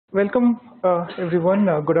Welcome, everyone.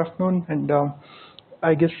 Good afternoon, and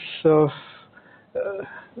I guess you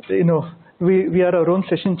know we are our own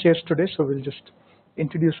session chairs today, so we'll just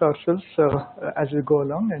introduce ourselves as we go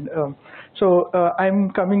along. And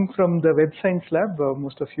I'm coming from the Web Science Lab.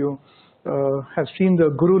 Most of you have seen the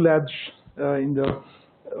Guru Labs in the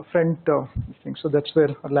front thing, so that's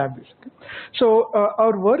where our lab is. Okay? So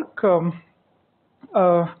our work.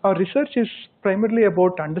 Our research is primarily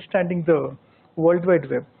about understanding the World Wide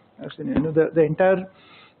Web. As in, the entire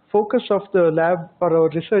focus of the lab or our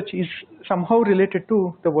research is somehow related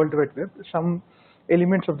to the World Wide Web, some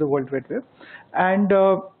elements of the World Wide Web. And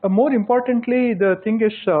more importantly, the thing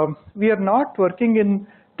is we are not working in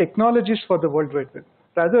technologies for the World Wide Web.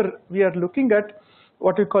 Rather, we are looking at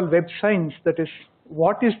what we call web science, that is,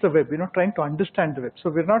 what is the web, trying to understand the web.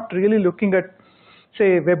 So we're not really looking at,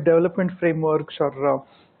 say, web development frameworks or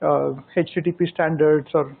HTTP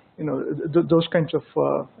standards or those kinds of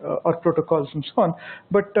or protocols and so on.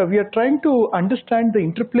 But we are trying to understand the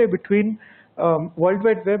interplay between World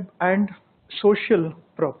Wide Web and social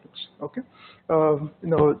problems. Okay,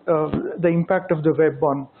 the impact of the web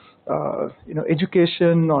on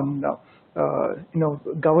education, on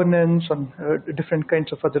governance, on different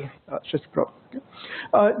kinds of other such problems. Okay?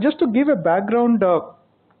 Just to give a background.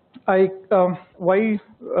 Why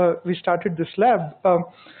we started this lab,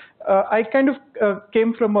 I kind of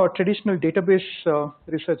came from a traditional database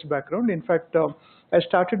research background. In fact, I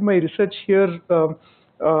started my research here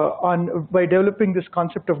by developing this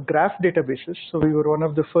concept of graph databases. So we were one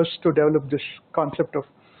of the first to develop this concept of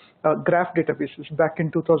graph databases back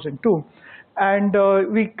in 2002. And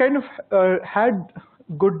we kind of had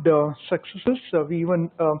good successes. We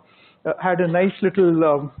even had a nice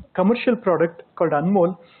little commercial product called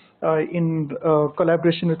Anmol in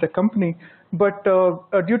collaboration with a company. But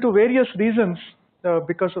due to various reasons,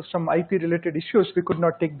 because of some IP related issues, we could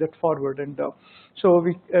not take that forward. And so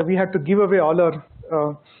we had to give away all our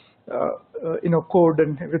code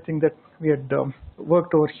and everything that we had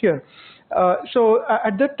worked over here. So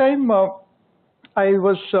at that time, I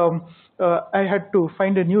had to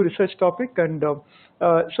find a new research topic, and then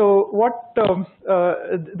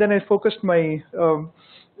I focused my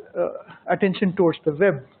attention towards the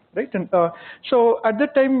web, right? And so at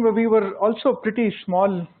that time we were also pretty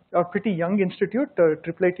small, pretty young institute.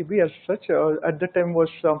 IIIT-B as such at that time was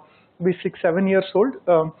be 6-7 years old,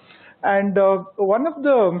 and one of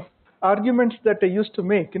the arguments that I used to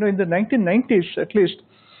make, in the 1990s at least,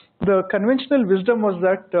 the conventional wisdom was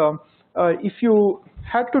that if you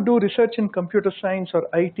had to do research in computer science or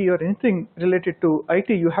IT or anything related to IT,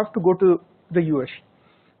 you have to go to the US.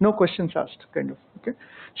 No questions asked, kind of. Okay,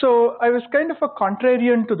 so I was kind of a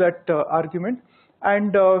contrarian to that argument,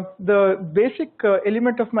 and the basic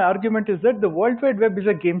element of my argument is that the World Wide Web is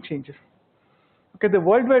a game changer. Okay, the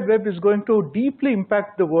World Wide Web is going to deeply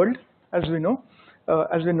impact the world as we know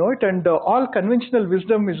it, and all conventional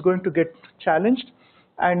wisdom is going to get challenged,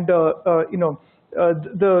 and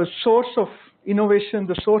the source of innovation,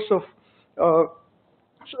 the source of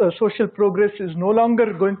social progress is no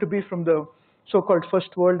longer going to be from the so-called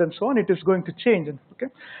first world and so on. It is going to change. Okay,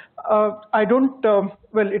 I don't.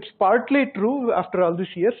 Well, it's partly true after all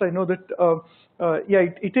these years. I know that.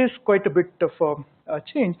 It is quite a bit of a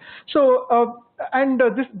change. So,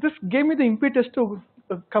 this gave me the impetus to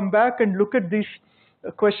come back and look at these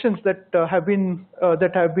questions that have been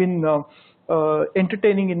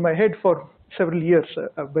entertaining in my head for several years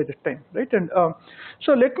by that time, right? And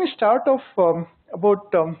so let me start off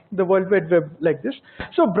about the World Wide Web like this.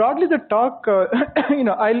 So broadly, the talk,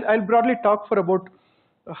 I'll broadly talk for about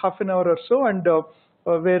half an hour or so, and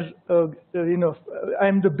where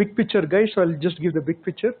I'm the big picture guy, so I'll just give the big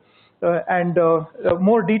picture, and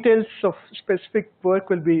more details of specific work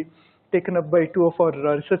will be taken up by two of our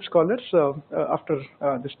research scholars after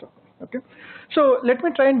this talk. Okay, so let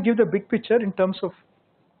me try and give the big picture in terms of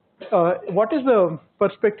what is the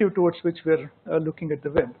perspective towards which we're looking at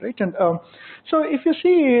the web, right? And so if you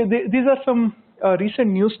see, these are some recent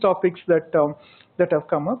news topics that have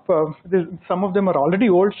come up. Some of them are already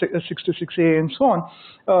old, 626A and so on.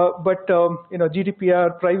 But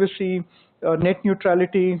GDPR, privacy, net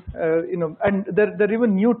neutrality, and there are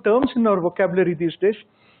even new terms in our vocabulary these days: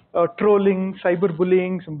 trolling,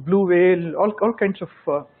 cyberbullying, some blue whale, all kinds of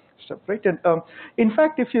stuff, right? And in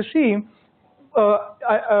fact, if you see,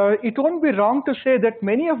 it won't be wrong to say that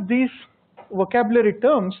many of these vocabulary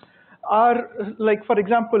terms are, like, for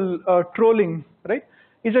example, trolling, right,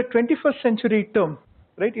 is a 21st century term,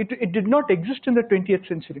 right? It did not exist in the 20th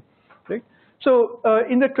century, right? So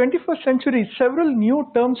in the 21st century, several new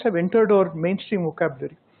terms have entered our mainstream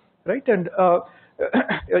vocabulary, right? And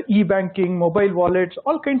e-banking, mobile wallets,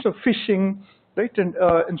 all kinds of phishing, right, and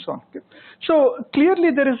so on. Okay. So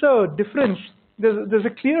clearly there is a difference. There's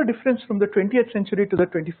a clear difference from the 20th century to the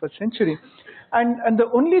 21st century, and the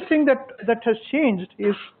only thing that has changed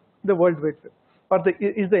is the World Wide Web, or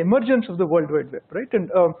is the emergence of the World Wide Web, right, and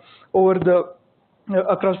over the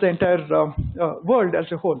across the entire world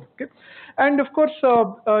as a whole. Okay, and of course,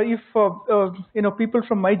 if people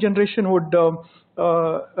from my generation would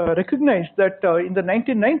recognize that in the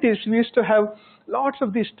 1990s we used to have lots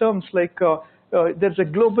of these terms like there's a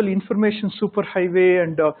global information superhighway,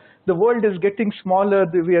 and the world is getting smaller.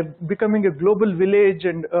 We are becoming a global village,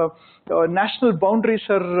 and national boundaries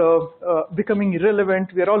are becoming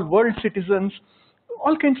irrelevant. We are all world citizens,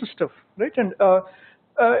 all kinds of stuff, right? And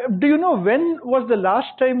do you know when was the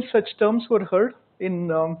last time such terms were heard in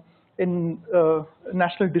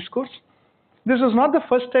national discourse? This was not the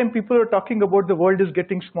first time people were talking about the world is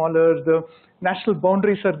getting smaller, the national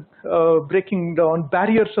boundaries are breaking down,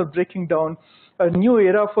 barriers are breaking down, a new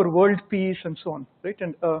era for world peace, and so on, right?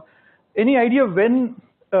 And any idea when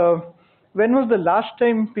was the last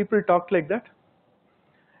time people talked like that?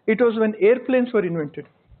 It was when airplanes were invented.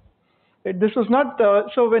 This was not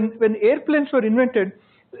so when airplanes were invented,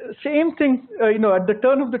 same thing. At the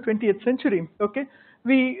turn of the 20th century, okay,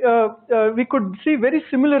 we could see very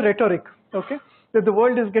similar rhetoric. Okay, that the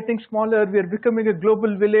world is getting smaller. We are becoming a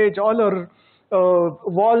global village. All our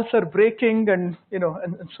walls are breaking, and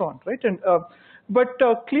and so on, right? And but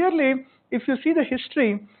clearly, if you see the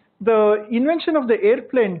history, the invention of the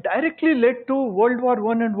airplane directly led to World War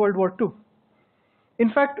I and World War II. In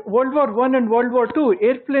fact, World War I and World War II,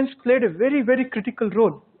 airplanes played a very, very critical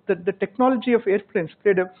role. The technology of airplanes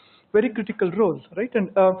played a very critical role, right? And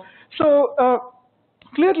so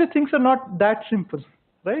clearly things are not that simple,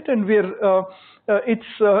 right? And we're,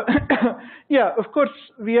 yeah, of course,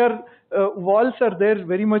 we are, walls are there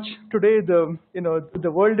very much today.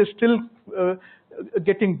 The world is still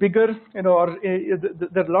getting bigger, or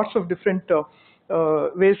there are lots of different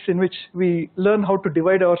ways in which we learn how to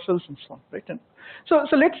divide ourselves and so on, right? And so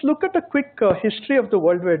let's look at a quick history of the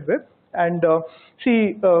World Wide Web and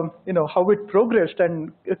see how it progressed,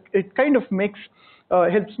 and it kind of makes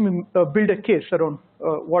helps me build a case around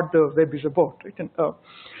what the web is about, right? And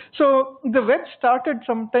so the web started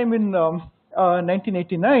sometime in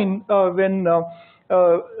 1989 when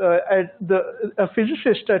a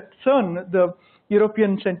physicist at CERN, the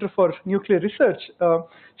European Center for Nuclear Research.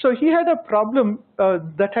 So he had a problem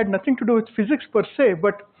that had nothing to do with physics per se,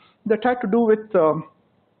 but that had to do with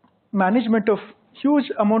management of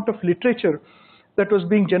huge amount of literature that was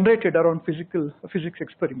being generated around physics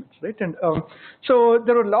experiments, right? And so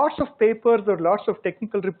there were lots of papers, there were lots of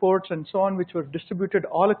technical reports and so on, which were distributed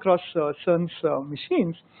all across CERN's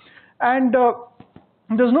machines, and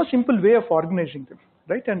there's no simple way of organizing them,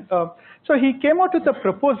 right? And so he came out with a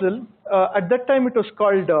proposal. At that time, it was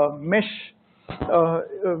called MESH,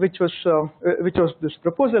 which was this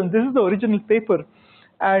proposal. And this is the original paper.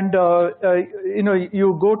 And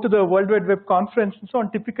you go to the World Wide Web conference and so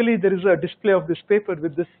on. Typically, there is a display of this paper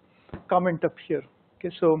with this comment up here.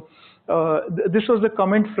 Okay, so this was the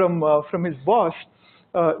comment from his boss,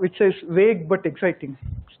 which says vague but exciting.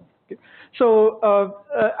 So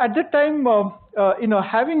at that time,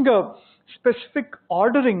 having a specific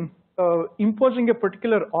ordering, imposing a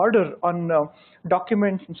particular order on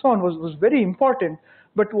documents and so on was very important.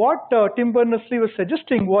 But what Tim Berners-Lee was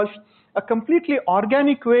suggesting was a completely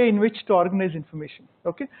organic way in which to organize information.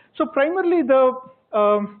 Okay, so primarily the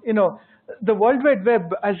World Wide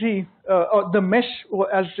Web, as or the mesh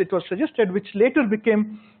as it was suggested, which later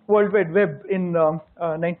became World Wide Web in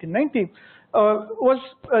 1990, was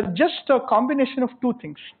just a combination of two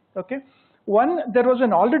things. Okay, one, there was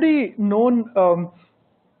an already known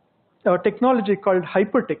technology called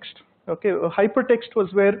hypertext. Okay, hypertext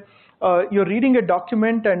was where you're reading a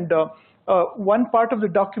document and one part of the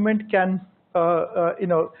document can,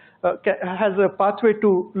 has a pathway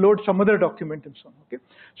to load some other document and so on. Okay,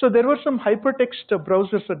 so there were some hypertext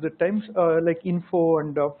browsers at the time, like Info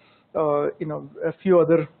and a few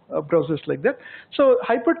other browsers like that. So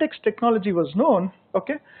hypertext technology was known.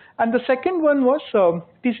 Okay, and the second one was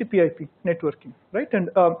TCP/IP networking, right? And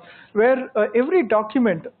where every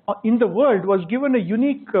document in the world was given a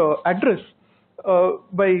unique address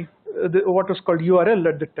by what was called URL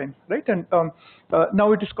at that time, right? And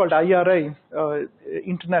now it is called IRI,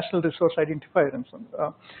 International Resource Identifier, and so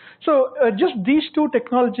on. So just these two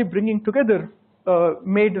technology bringing together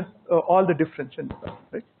made all the difference in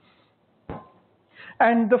right?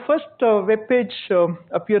 And the first web page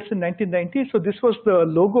appears in 1990. So this was the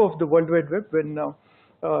logo of the World Wide Web when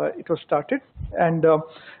it was started. And in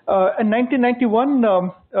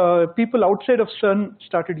 1991, people outside of CERN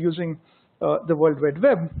started using the World Wide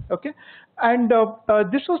Web. Okay, and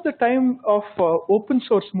this was the time of open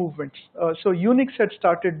source movements. So Unix had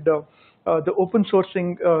started the open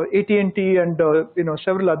sourcing. AT&T and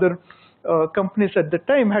several other companies at the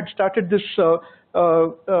time had started this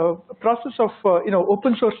process of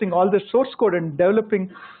open sourcing all the source code and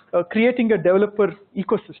developing, creating a developer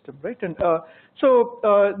ecosystem, right? And so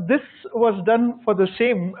this was done for the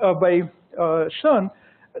same by CERN.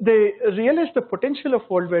 They realized the potential of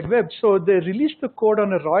World Wide Web, so they released the code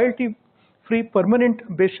on a royalty-free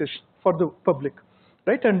permanent basis for the public,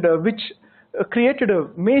 right? And which created a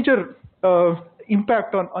major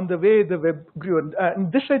impact on the way the web grew.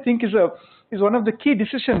 And this, I think, is one of the key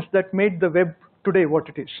decisions that made the web today what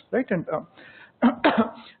it is, right? And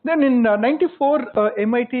then in '94,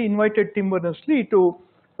 MIT invited Tim Berners-Lee to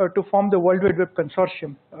form the World Wide Web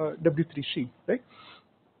Consortium, W3C, right?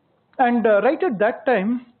 And right at that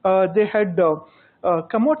time, they had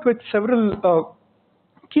come out with several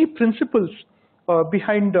key principles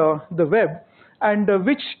behind the web, and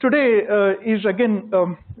which today is again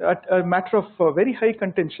a matter of very high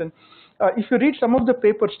contention. If you read some of the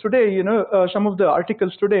papers today, some of the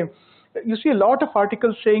articles today, you see a lot of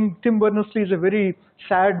articles saying Tim Berners-Lee is a very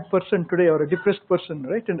sad person today or a depressed person,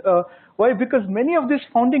 right? And why? Because many of these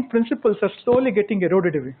founding principles are slowly getting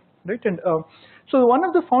eroded away, right? And so one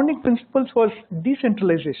of the founding principles was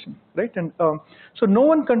decentralization, right? And so no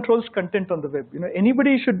one controls content on the web.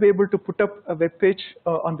 Anybody should be able to put up a web page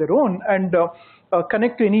on their own and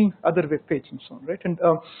connect to any other web page and so on, right?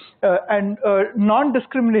 And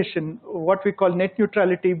non-discrimination, what we call net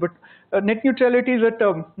neutrality, but net neutrality is at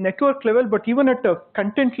a network level, but even at a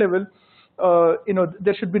content level,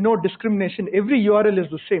 there should be no discrimination. Every URL is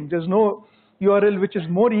the same. There's no URL which is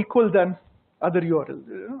more equal than other URLs.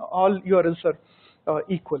 All URLs are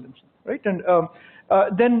equal, right? And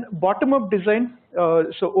then bottom-up design,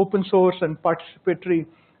 so open source and participatory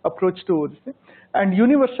approach to this, and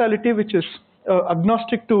universality, which is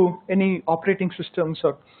agnostic to any operating systems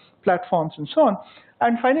or platforms and so on.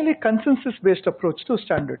 And finally, consensus-based approach to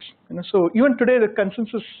standards. So even today, the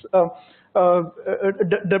consensus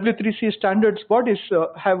W3C standards bodies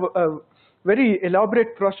have a very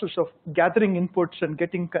elaborate process of gathering inputs and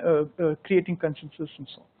getting creating consensus and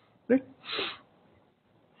so on, right?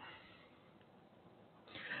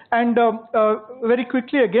 And very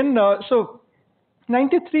quickly again, so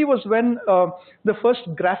 '93 was when the first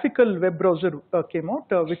graphical web browser came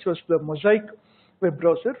out, which was the Mosaic web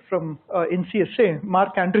browser from NCSA.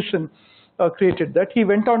 Mark Anderson created that. He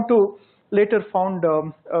went on to later found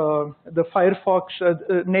the Firefox,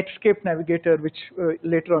 Netscape Navigator, which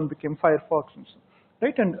later on became Firefox and so,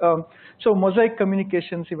 right? And so Mosaic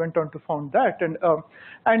Communications, he went on to found that. And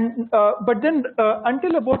but then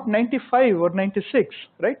until about '95 or '96,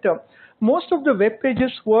 right? Most of the web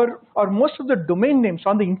pages were, or most of the domain names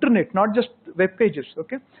on the internet, not just web pages,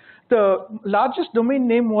 okay? The largest domain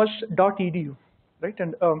name was .edu, right?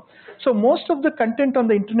 And so most of the content on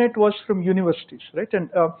the internet was from universities, right?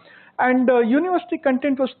 And university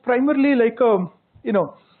content was primarily like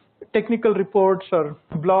technical reports or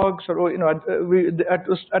blogs, or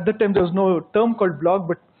at the time there was no term called blog,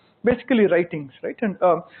 but basically writings, right? And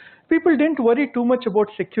people didn't worry too much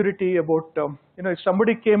about security, about if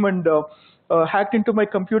somebody came and hacked into my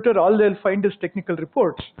computer, all they'll find is technical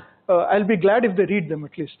reports. I'll be glad if they read them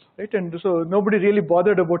at least, right? And so nobody really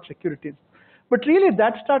bothered about security. But really,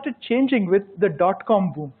 that started changing with the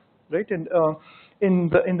 .com boom, right? And in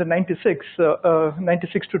the 96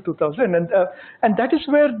 to 2000, and that is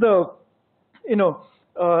where the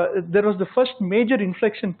there was the first major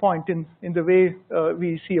inflection point in the way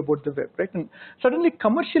we see about the web, right? And suddenly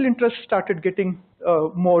commercial interest started getting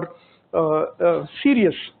more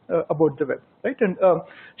serious about the web, right? And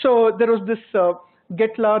so there was this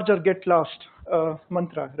get large or get lost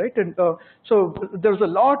mantra, right? And so there was a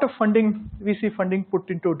lot of funding, VC funding put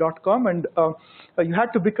into .com, and you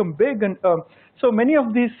had to become big. And so many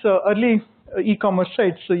of these early e-commerce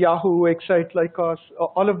sites, so Yahoo, Excite, Lycos,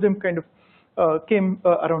 all of them kind of came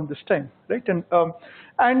around this time, right? And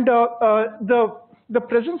the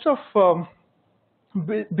presence of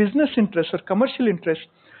business interest or commercial interest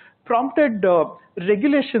prompted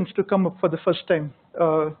regulations to come up for the first time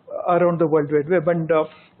around the World Wide Web, and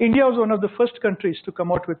India was one of the first countries to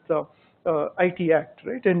come out with the IT Act,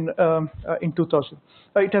 right? In 2000,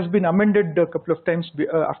 it has been amended a couple of times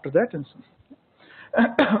after that, and so.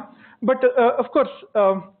 But of course,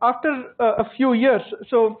 after a few years,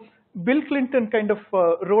 so Bill Clinton kind of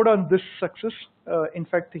rode on this success. In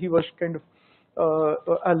fact, he was kind of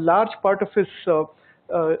a large part of his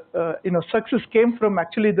success came from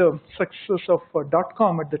actually the success of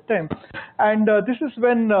 .com at the time, and this is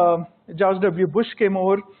when George W. Bush came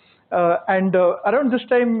over, and around this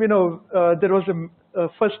time, there was a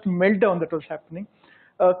first meltdown that was happening,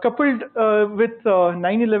 coupled with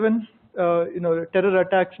 9/11, terror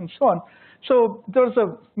attacks and so on. So there was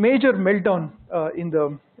a major meltdown in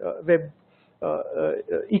the web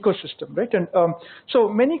ecosystem, right? And so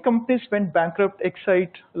many companies went bankrupt,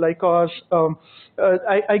 Excite, Lycos.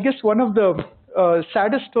 I guess one of the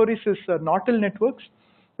saddest stories is Nortel Networks,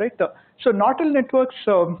 right? So Nortel Networks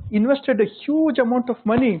invested a huge amount of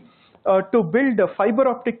money to build fiber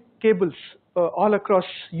optic cables all across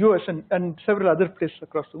US and several other places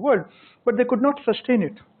across the world, but they could not sustain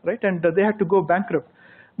it, right? And they had to go bankrupt.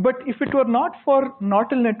 But if it were not for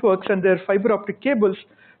Nortel Networks and their fiber optic cables,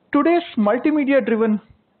 today's multimedia-driven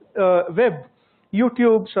web,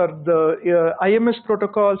 YouTubes or the IMS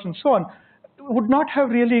protocols and so on, would not have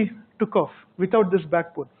really took off without this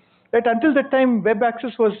backbone. Right? Until that time, web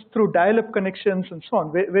access was through dial-up connections and so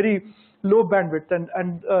on, very low bandwidth,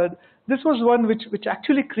 and this was one which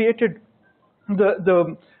actually created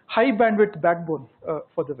the high bandwidth backbone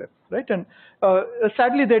for the web, right? And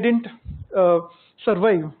sadly, they didn't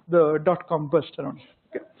survive the .com bust around.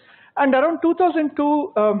 Okay? And around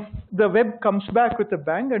 2002, the web comes back with a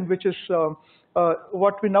bang, and which is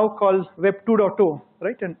what we now call Web 2.0,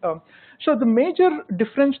 right? And so the major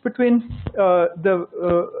difference between the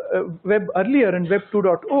web earlier and Web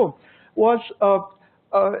 2.0 was,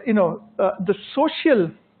 the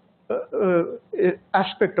social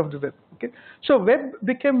aspect of the web. Okay, so web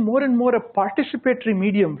became more and more a participatory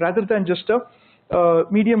medium rather than just a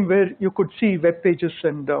medium where you could see web pages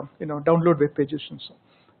and download web pages and so on.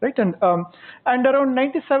 Right, and around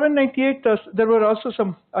 97, 98, there were also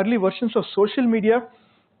some early versions of social media,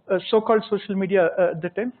 so-called social media at the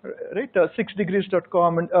time, right?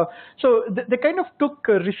 6degrees.com, and so they kind of took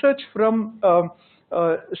research from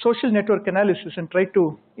social network analysis and tried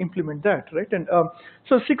to implement that, right? And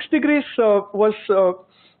so 6 degrees was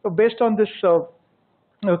based on this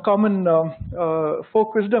common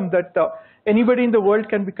folk wisdom that anybody in the world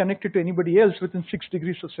can be connected to anybody else within 6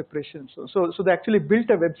 degrees of separation. So they actually built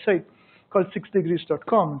a website called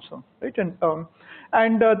 6degrees.com and so on, right?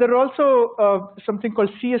 And there are also something called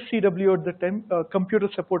CSCW at the time,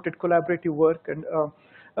 computer-supported collaborative work, and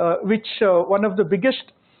which one of the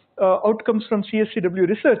biggest outcomes from CSCW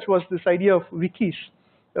research was this idea of wikis,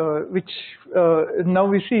 which now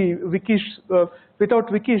we see wikis. Without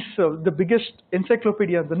wikis, the biggest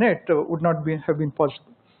encyclopedia on the net would not have been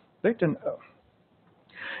possible, right? And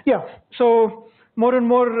yeah, so more and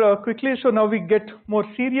more quickly. So now we get more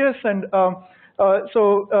serious, and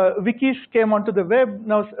so wikis came onto the web.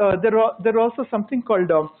 Now there are also something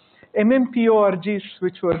called MMPORGs,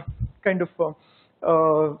 which were kind of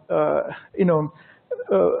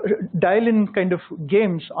dial-in kind of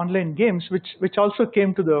games, online games, which also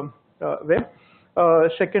came to the web.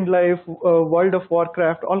 Second Life, World of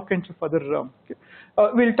Warcraft, all kinds of other.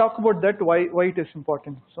 We'll talk about that, why it is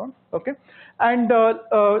important, and so on. Okay, and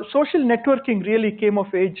social networking really came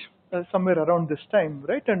of age somewhere around this time,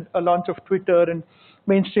 right? And a launch of Twitter and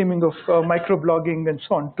mainstreaming of microblogging and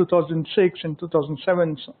so on, 2006 and 2007.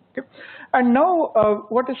 And so on, okay, and now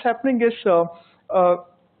what is happening is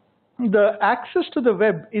the access to the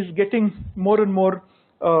web is getting more and more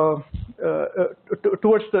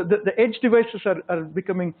towards the edge devices are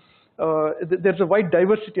becoming, there's a wide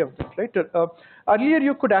diversity of that, right? Earlier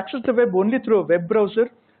you could access the web only through a web browser,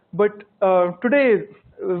 but today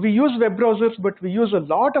we use web browsers, but we use a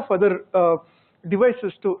lot of other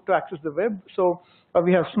devices to access the web. So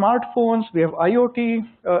we have smartphones, we have IoT,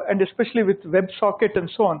 and especially with WebSocket and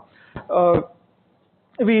so on.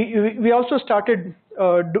 We also started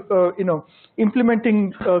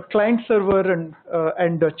implementing client server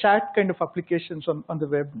and chat kind of applications on the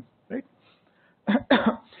web, right?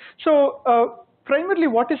 So primarily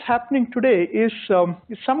what is happening today is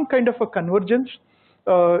some kind of a convergence.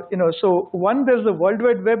 So one, there's the World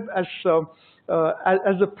Wide Web as a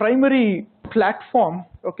primary platform,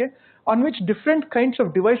 okay, on which different kinds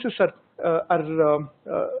of devices are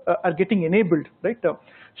getting enabled, right?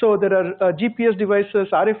 So there are GPS devices,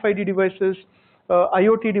 RFID devices,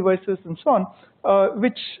 IoT devices, and so on,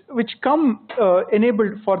 which come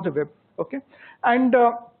enabled for the web, okay. And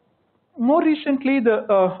more recently,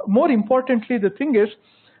 more importantly, the thing is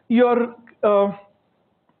your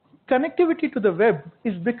connectivity to the web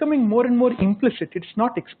is becoming more and more implicit. It's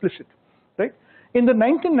not explicit, right? In the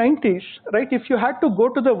 1990s, right, if you had to go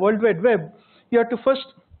to the World Wide Web, you had to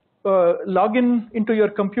first log into your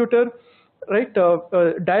computer, right?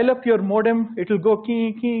 Dial up your modem, it will go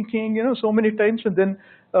key, key, keying, so many times, and then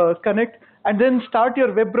connect, and then start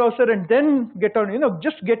your web browser, and then get on.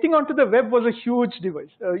 Just getting onto the web was a huge device,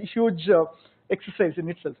 a huge exercise in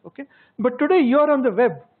itself. Okay, but today you are on the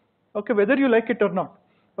web, okay, whether you like it or not.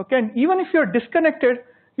 Okay, and even if you're disconnected,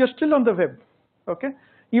 you're still on the web. Okay,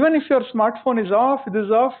 even if your smartphone is off, it is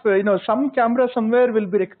off. Some camera somewhere will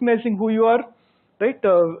be recognizing who you are, right?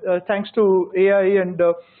 Thanks to AI and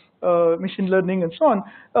machine learning and so on.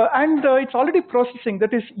 And it's already processing.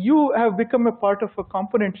 That is, you have become a part of a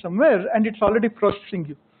component somewhere, and it's already processing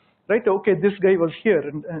you, right? Okay, this guy was here,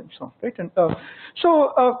 and so on, right? And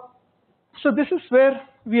so this is where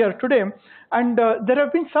we are today. And there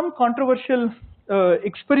have been some controversial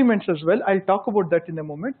experiments as well. I'll talk about that in a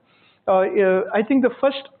moment. I think the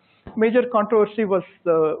first major controversy was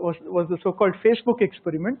the so-called Facebook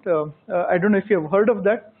experiment. I don't know if you have heard of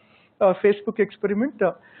that Facebook experiment.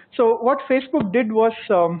 So what Facebook did was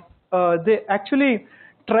they actually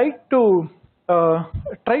tried to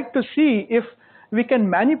see if we can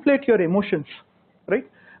manipulate your emotions, right,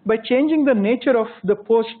 by changing the nature of the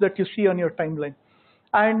posts that you see on your timeline.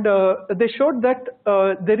 And they showed that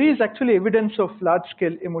there is actually evidence of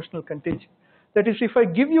large-scale emotional contagion. That is, if I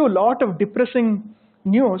give you a lot of depressing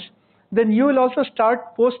news, then you will also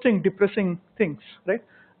start posting depressing things, right?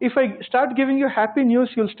 If I start giving you happy news,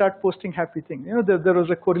 you'll start posting happy things. There was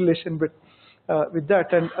a correlation with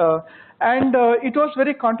that, and it was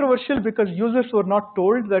very controversial because users were not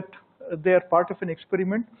told that they are part of an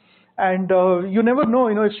experiment, and you never know,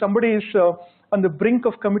 if somebody is on the brink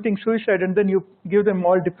of committing suicide, and then you give them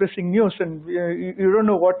all depressing news, and you don't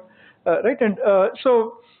know what, right? And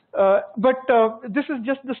but this is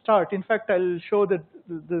just the start. In fact, I'll show that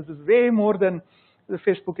this is way more than the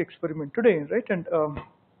Facebook experiment today, right? And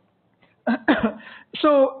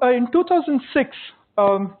so in 2006,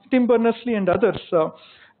 Tim Berners-Lee and others, so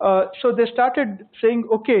they started saying,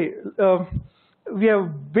 okay, we have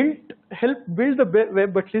helped build the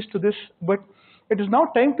web at least to this, but it is now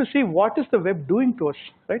time to see what is the web doing to us,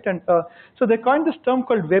 right? And so they coined this term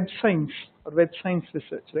called web science or web science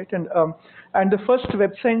research, right? And the first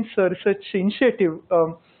web science research initiative,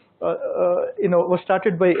 was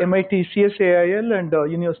started by MIT, CSAIL, and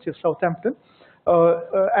University of Southampton.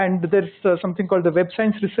 And there's something called the Web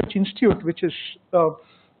Science Research Institute, which is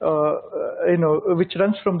which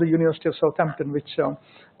runs from the University of Southampton, which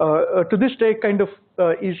to this day kind of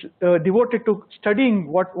is devoted to studying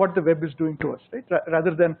what the web is doing to us, right?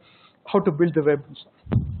 Rather than how to build the web and so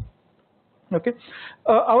on. Okay,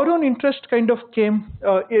 our own interest kind of came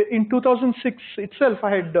in 2006 itself.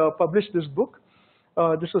 I had published this book.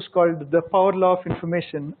 This was called The Power Law of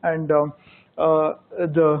Information, and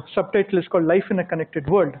the subtitle is called Life in a Connected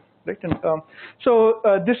World, right? And so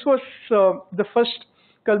this was the first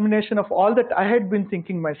culmination of all that I had been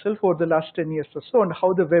thinking myself over the last 10 years or so, and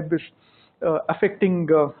how the web is affecting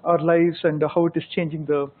our lives and how it is changing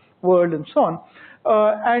the world and so on.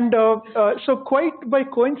 So quite by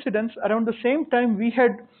coincidence, around the same time, we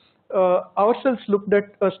had ourselves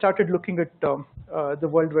started looking at the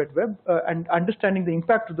World Wide Web and understanding the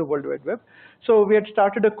impact of the World Wide Web. So we had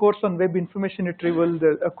started a course on web information retrieval,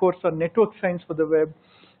 a course on network science for the web,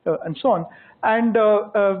 and so on. And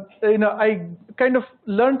I kind of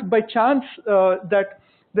learned by chance that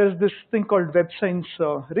there's this thing called web science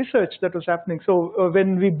research that was happening. So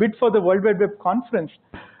when we bid for the World Wide Web conference,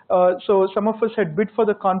 so some of us had bid for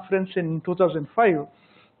the conference in 2005.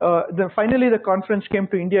 Then finally the conference came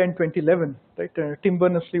to India in 2011, right? Tim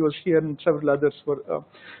Berners-Lee was here and several others were.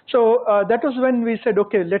 So that was when we said,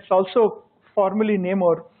 okay, let's also formally name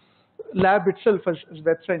our lab itself as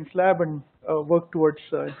Web Science Lab and work towards,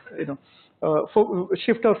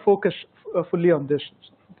 shift our focus fully on this.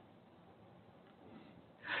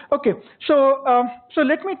 Okay, so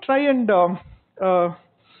let me try and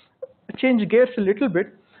change gears a little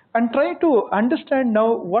bit and try to understand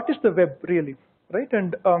now what is the web really, right?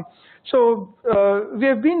 And so we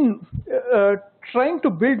have been trying to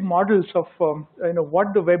build models of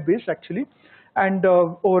what the web is actually, and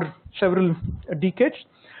over several decades,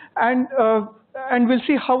 and we'll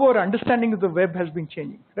see how our understanding of the web has been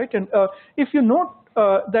changing, right? And if you note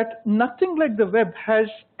that nothing like the web has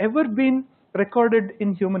ever been recorded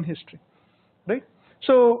in human history, right?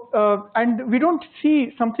 So and we don't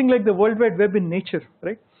see something like the World Wide Web in nature,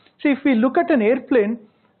 right? See, if we look at an airplane,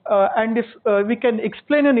 and if we can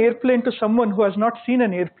explain an airplane to someone who has not seen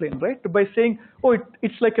an airplane, right, by saying, oh,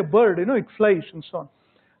 it's like a bird, it flies and so on.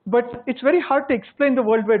 But it's very hard to explain the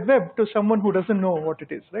World Wide Web to someone who doesn't know what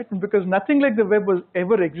it is, right? Because nothing like the web was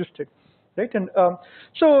ever existed, right? And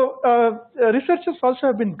so researchers also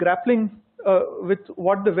have been grappling with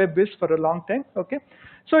what the web is for a long time. Okay,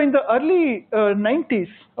 so in the early 90s,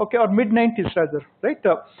 okay, or mid 90s rather, right?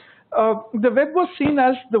 The web was seen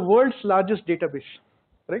as the world's largest database,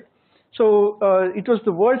 right? So it was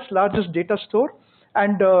the world's largest data store,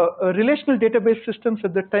 and relational database systems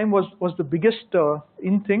at that time was the biggest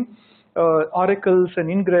in thing. Oracles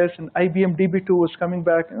and Ingress and IBM DB2 was coming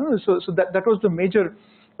back. So that was the major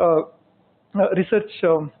research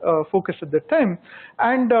focus at that time.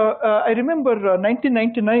 And I remember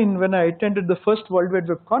 1999 when I attended the first World Wide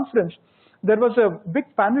Web conference, there was a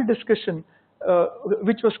big panel discussion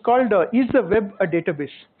which was called "Is the web a database?"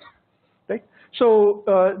 Right? So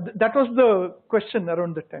that was the question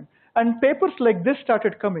around that time. And papers like this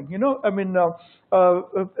started coming, I mean,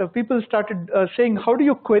 people started saying, how do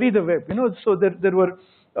you query the web? So there were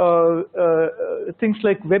things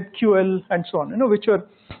like WebQL and so on, which were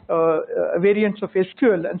variants of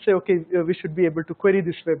SQL, and say, okay, we should be able to query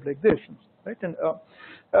this web like this, right? And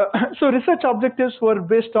so research objectives were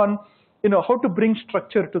based on, how to bring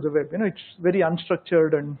structure to the web. It's very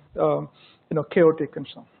unstructured and chaotic and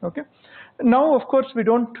so on. Okay. Now, of course, we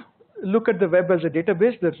don't look at the web as a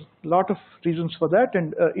database. There's a lot of reasons for that,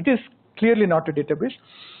 and it is clearly not a database.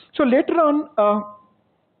 So later on,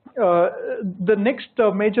 the next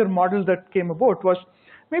major model that came about was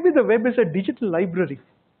maybe the web is a digital library,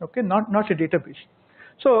 okay, not a database.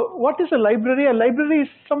 So what is a library? A library is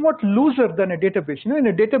somewhat looser than a database. In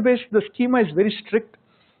a database, the schema is very strict.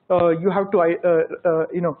 You have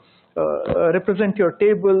to, represent your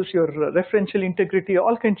tables, your referential integrity,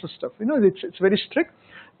 all kinds of stuff. It's very strict.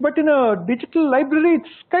 But in a digital library, it's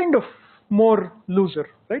kind of more looser,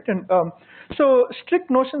 right? And so strict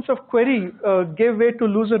notions of query gave way to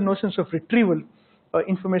looser notions of retrieval,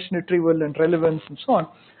 information retrieval and relevance and so on.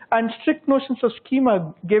 And strict notions of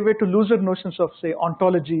schema gave way to looser notions of, say,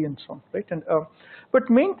 ontology and so on, right? And but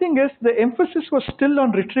main thing is the emphasis was still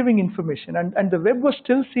on retrieving information, and the web was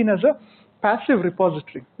still seen as a passive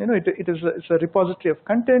repository. It's a repository of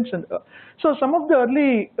contents, and so some of the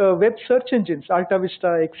early web search engines, Alta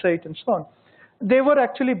Vista, Excite, and so on, they were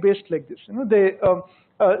actually based like this.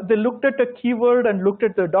 They looked at a keyword and looked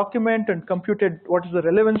at the document and computed what is the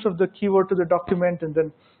relevance of the keyword to the document, and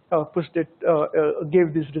then pushed it,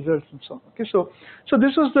 gave these results and so on. Okay, so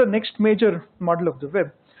this was the next major model of the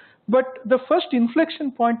web. But the first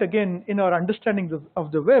inflection point again in our understanding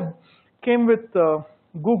of the web came with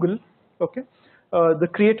Google. Okay, the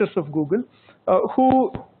creators of Google,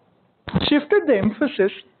 who shifted the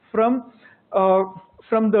emphasis from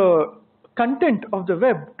the content of the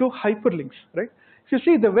web to hyperlinks, right? So you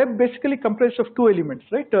see, the web basically comprises of two elements,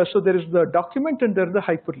 right? So there is the document and there are the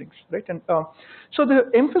hyperlinks, right? And so the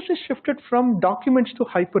emphasis shifted from documents to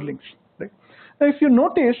hyperlinks, right? Now, if you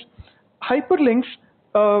notice, hyperlinks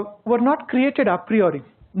were not created a priori.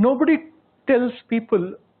 Nobody tells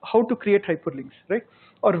people how to create hyperlinks, right?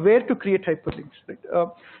 Or where to create hyperlinks, right?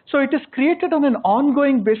 So it is created on an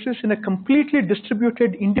ongoing basis in a completely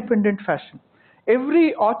distributed, independent fashion.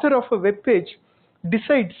 Every author of a web page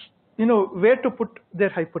decides, where to put their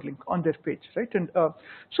hyperlink on their page, right? And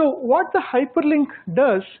so what the hyperlink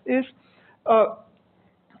does is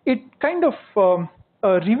it kind of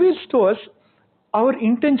reveals to us our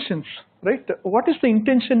intentions, right? What is the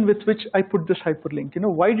intention with which I put this hyperlink?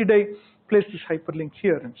 Why did I place this hyperlink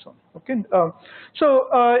here and so on? Okay, so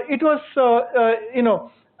it was,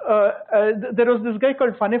 there was this guy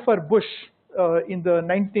called Vannevar Bush in the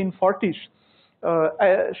 1940s.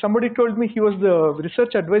 Somebody told me he was the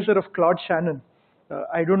research advisor of Claude Shannon.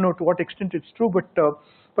 I don't know to what extent it's true, but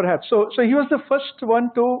perhaps. So he was the first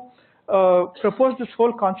one to propose this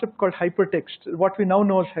whole concept called hypertext, what we now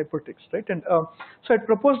know as hypertext, right? And so I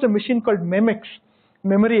proposed a machine called MEMEX,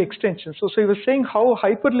 memory extension. So he was saying how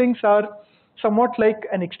hyperlinks are somewhat like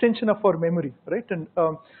an extension of our memory, right? And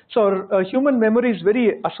so our human memory is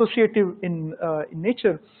very associative in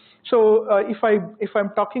nature. So if I'm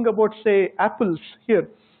talking about, say, apples here,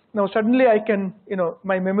 now suddenly I can,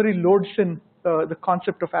 my memory loads in the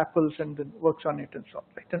concept of apples and then works on it and so on,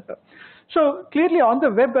 right? And so clearly on the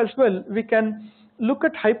web as well, we can look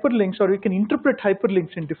at hyperlinks, or we can interpret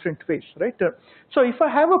hyperlinks in different ways, right? So if I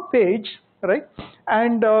have a page, right,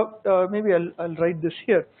 and maybe I'll write this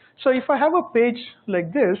here. So if I have a page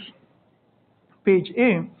like this, page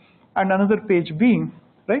A, and another page B,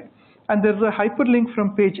 right, and there's a hyperlink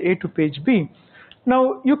from page A to page B.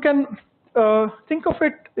 Now you can think of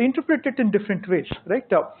it, interpret it in different ways, right?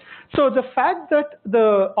 So the fact that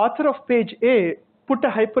the author of page A put a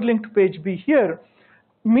hyperlink to page B here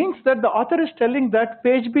means that the author is telling that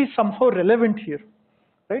page B is somehow relevant here,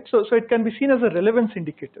 right? So it can be seen as a relevance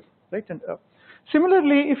indicator, right? And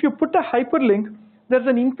similarly, if you put a hyperlink there's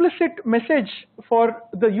an implicit message for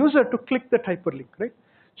the user to click that hyperlink, right?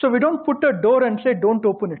 So we don't put a door and say, don't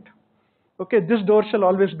open it. Okay, this door shall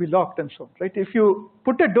always be locked and so on, right? If you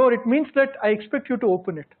put a door, it means that I expect you to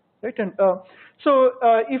open it, right? And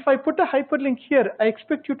if I put a hyperlink here, I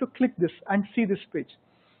expect you to click this and see this page.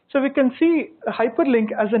 So we can see a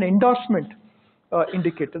hyperlink as an endorsement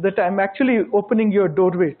indicator that I'm actually opening your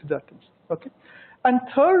doorway to that, okay? And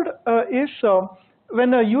third is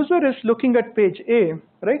when a user is looking at page A,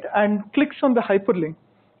 right, and clicks on the hyperlink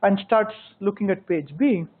and starts looking at page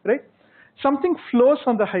B, right, something flows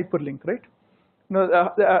on the hyperlink, right?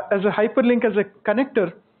 As a hyperlink, as a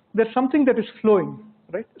connector, there's something that is flowing,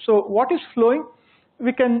 right? So what is flowing?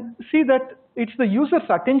 We can see that it's the user's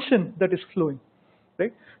attention that is flowing,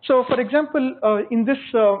 right? So for example, in this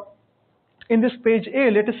page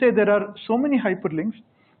A, let us say there are so many hyperlinks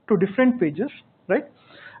to different pages, right?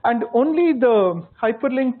 And only the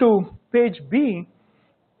hyperlink to page B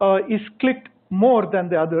is clicked more than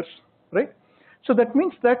the others, right? So that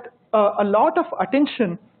means that a lot of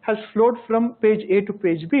attention has flowed from page A to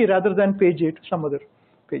page B rather than page A to some other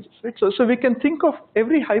pages, right? So we can think of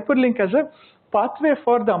every hyperlink as a pathway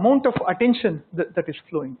for the amount of attention that is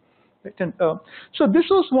flowing, right? And so this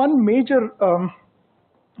was one major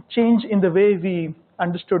change in the way we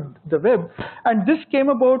understood the web, and this came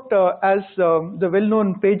about as the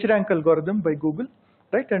well-known PageRank algorithm by Google,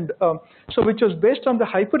 right? And so which was based on the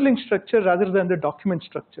hyperlink structure rather than the document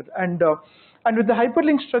structure. And with the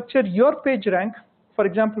hyperlink structure, your page rank, for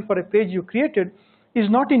example, for a page you created, is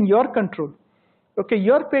not in your control. Okay,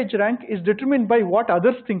 your page rank is determined by what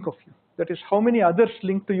others think of you. That is, how many others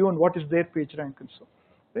link to you and what is their page rank and so,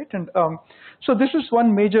 right? And so this is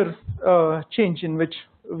one major change in which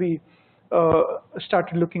we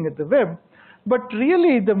started looking at the web. But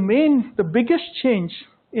really, the biggest change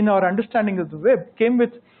in our understanding of the web came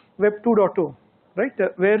with Web 2.0, right?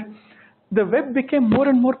 Where the web became more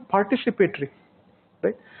and more participatory,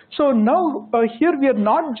 right? So now here we are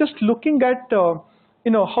not just looking at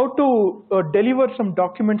how to deliver some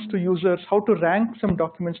documents to users, how to rank some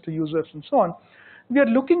documents to users, and so on. We are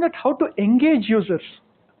looking at how to engage users.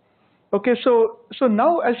 Okay, so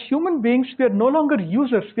now as human beings, we are no longer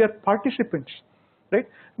users, we are participants, right?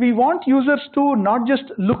 We want users to not just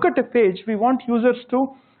look at a page, we want users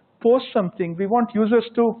to post something, we want users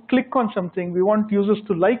to click on something, we want users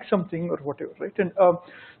to like something or whatever, right? And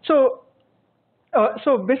so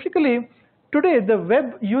basically, today the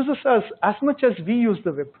web uses us as much as we use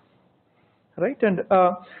the web, right? And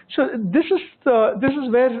so this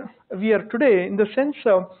is where we are today, in the sense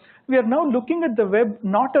we are now looking at the web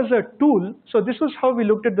not as a tool. So this was how we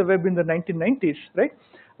looked at the web in the 1990s, right?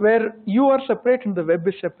 Where you are separate and the web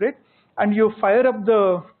is separate, and you fire up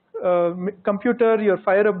the computer, you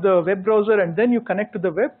fire up the web browser, and then you connect to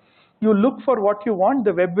the web. You look for what you want,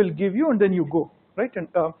 the web will give you, and then you go, right? And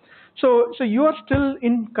so you are still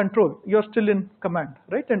in control, you are still in command,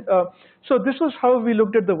 right? And so this was how we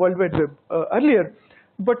looked at the World Wide Web earlier.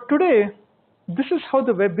 But today, this is how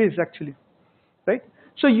the web is actually, right?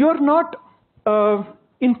 So you are not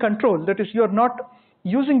in control, that is, you are not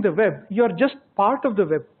using the web, you are just part of the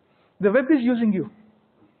web. The web is using you,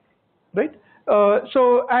 right?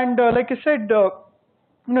 Like I said,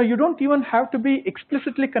 you don't even have to be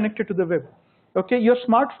explicitly connected to the web. Okay, your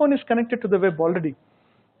smartphone is connected to the web already,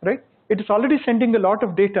 right? It is already sending a lot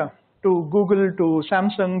of data to Google, to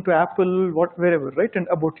Samsung, to Apple, wherever, right? And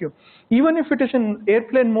about you, even if it is in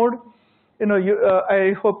airplane mode,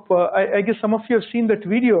 I hope, I guess some of you have seen that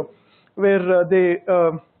video where they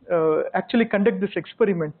actually conduct this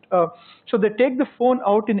experiment. So they take the phone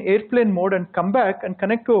out in airplane mode and come back and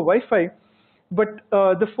connect to a Wi-Fi, but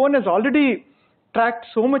the phone has already tracked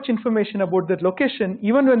so much information about their location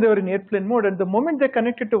even when they were in airplane mode, and the moment they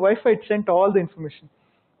connected to Wi-Fi, it sent all the information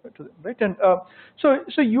to them, right? And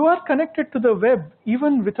so you are connected to the web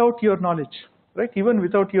even without your knowledge, right? Even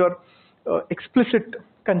without your explicit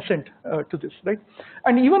consent to this, right?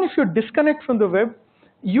 And even if you disconnect from the web,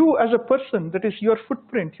 you as a person, that is your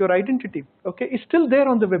footprint, your identity, okay, is still there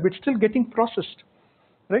on the web. It's still getting processed,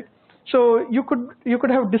 right? So you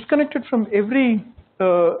could have disconnected from every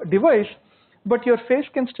device, but your face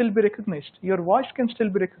can still be recognized, your voice can still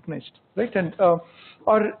be recognized, right? And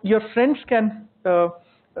or your friends can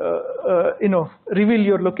reveal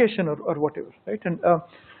your location or whatever, right? And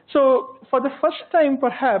so for the first time,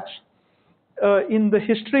 perhaps in the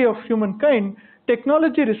history of humankind,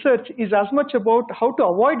 technology research is as much about how to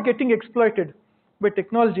avoid getting exploited by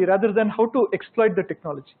technology rather than how to exploit the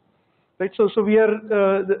technology, right? So we are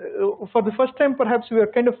for the first time, perhaps we are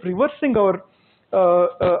kind of reversing our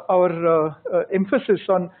emphasis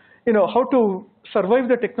on how to survive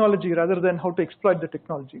the technology rather than how to exploit the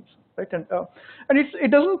technologies, right? And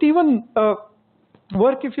it doesn't even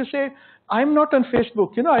work if you say, I'm not on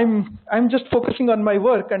Facebook, I'm just focusing on my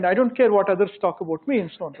work and I don't care what others talk about me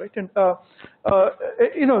and so on, right? And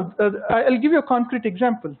I'll give you a concrete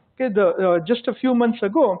example. Okay, just a few months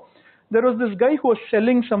ago, there was this guy who was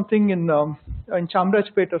selling something in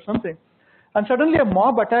Chamrajpet or something, and suddenly a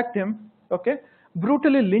mob attacked him. Okay,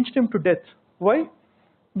 brutally lynched him to death. Why?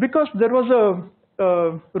 Because there was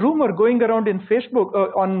a rumor going around in Facebook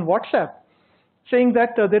on WhatsApp saying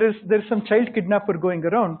that there is some child kidnapper going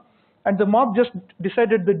around, and the mob just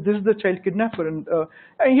decided that this is the child kidnapper, and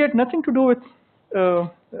he had nothing to do with the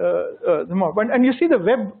mob. And you see the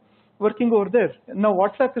web working over there. Now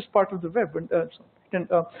WhatsApp is part of the web,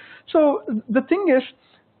 so the thing is,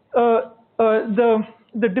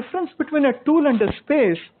 the difference between a tool and a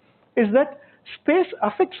space is that space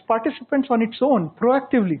affects participants on its own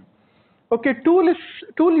proactively. Okay, tool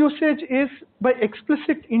usage is by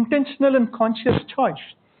explicit, intentional, and conscious choice,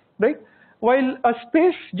 right? While a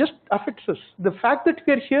space just affects us. The fact that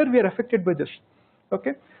we are here, we are affected by this.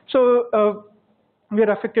 Okay, so we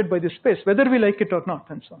are affected by this space, whether we like it or not,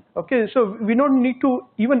 and so on. Okay, so we don't need to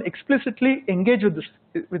even explicitly engage with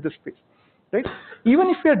the space, right? Even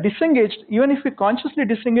if we are disengaged, even if we consciously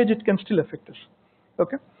disengage, it can still affect us.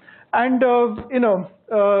 Okay, and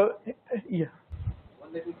yeah.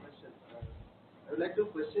 One little question. I would like to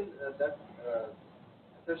question that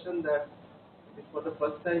assertion that it's for the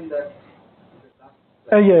first time that.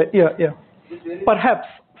 Yeah. Perhaps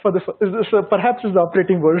perhaps is the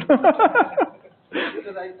operating word.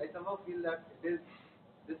 Because I somehow feel that this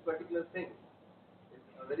particular thing is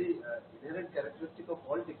a very inherent characteristic of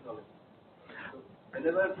all technology. So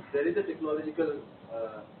whenever there is a technological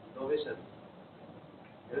innovation,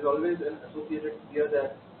 there is always an associated fear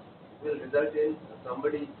that it will result in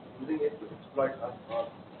somebody using it to exploit us.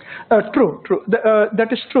 True.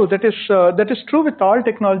 That is true. That is true with all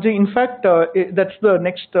technology. In fact, that's the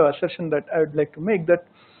next assertion that I would like to make. That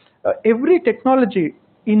every technology,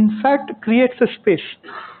 in fact, creates a space.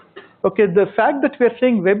 Okay, the fact that we are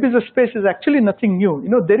saying web is a space is actually nothing new.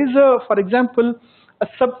 There is for example, a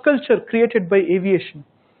subculture created by aviation,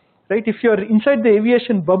 right? If you are inside the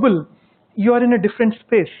aviation bubble, you are in a different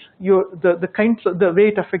space. The way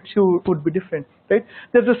it affects you would be different, right?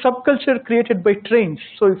 There's a subculture created by trains.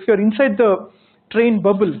 So if you're inside the train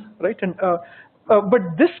bubble, right, and but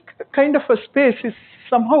this kind of a space is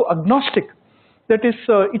somehow agnostic. That is,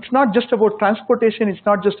 it's not just about transportation. It's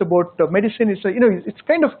not just about medicine. It's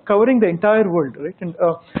kind of covering the entire world, right? And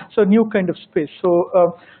so new kind of space.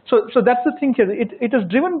 So that's the thing here. It is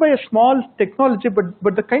driven by a small technology,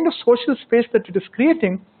 but the kind of social space that it is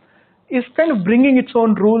creating is kind of bringing its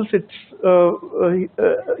own rules. It's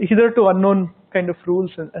hitherto unknown kind of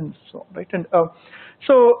rules and so on, right? And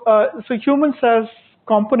so humans as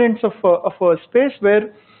components of a space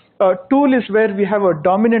where tool is where we have a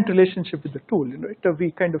dominant relationship with the tool, right?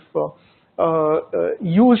 We kind of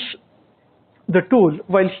use the tool,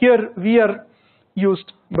 while here we are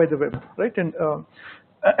used by the web, right? And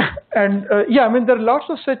yeah, I mean there are lots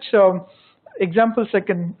of such examples.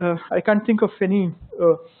 I can't think of any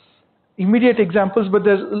immediate examples, but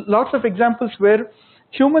there's lots of examples where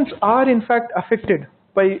humans are in fact affected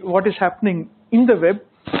by what is happening in the web,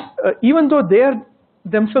 even though they are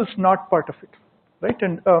themselves not part of it, right?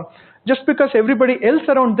 And just because everybody else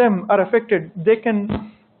around them are affected, they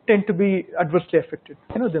can tend to be adversely affected,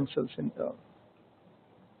 themselves, in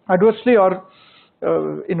adversely or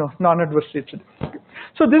non-adversely.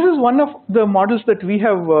 So this is one of the models that we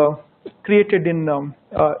have created in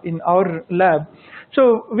our lab.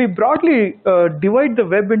 So we broadly divide the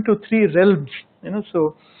web into three realms,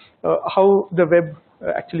 so how the web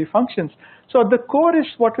actually functions. So at the core is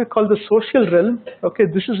what we call the social realm. Okay,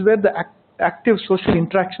 this is where the active social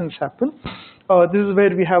interactions happen. This is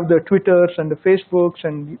where we have the Twitters and the Facebooks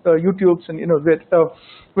and YouTubes, and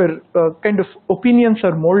where kind of opinions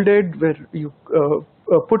are molded, where you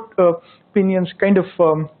put opinions, kind of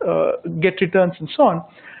get returns and so on.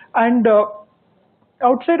 And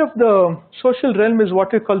outside of the social realm is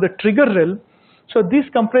what we call the trigger realm. So these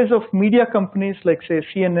comprise of media companies like say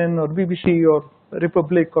CNN or BBC or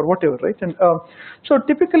Republic or whatever, right? And so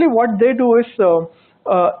typically what they do is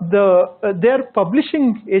they're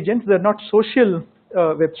publishing agents. They're not social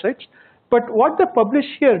websites, but what they publish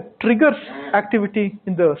here triggers activity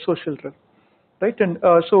in the social realm, right? And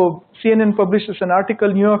so CNN publishes an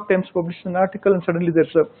article, New York Times publishes an article, and suddenly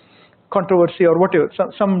there's a controversy or whatever,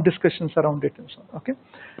 some discussions around it and so on. Okay,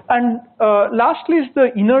 and lastly is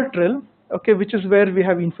the inert realm. Okay, which is where we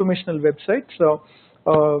have informational websites. So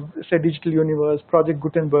say Digital Universe, Project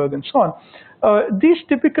Gutenberg, and so on. These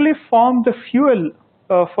typically form the fuel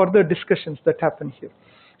for the discussions that happen here.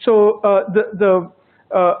 So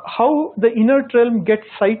how the inert realm gets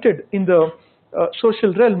cited in the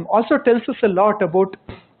social realm also tells us a lot about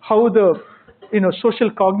how the social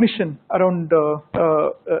cognition around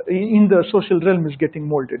in the social realm is getting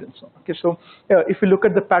molded and so on. Okay, so if you look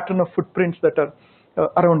at the pattern of footprints that are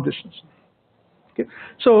around this. Okay,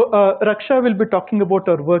 so Raksha will be talking about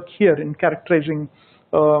our work here in characterizing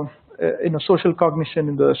social cognition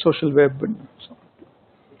in the social web and so on.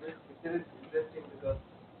 It is interesting because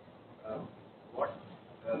what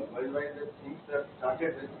World Wide Web things have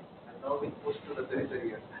started with have now been pushed to the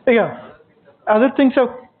periphery. Yeah, other things have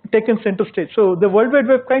taken center stage. So the World Wide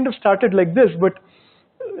Web kind of started like this, but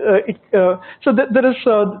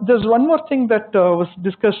there's one more thing that was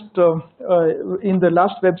discussed in the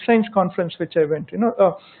last Web Science conference which I went.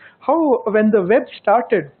 How when the web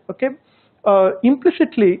started, okay,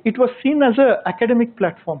 implicitly it was seen as an academic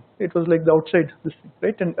platform. It was like the outside this thing,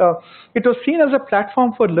 right? And it was seen as a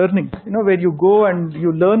platform for learning, where you go and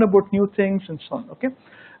you learn about new things and so on. Okay,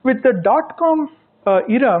 with the .com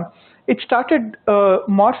era, it started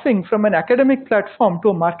morphing from an academic platform to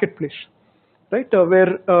a marketplace, right?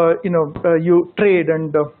 Where you trade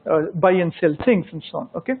and buy and sell things and so on.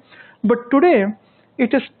 Okay, but today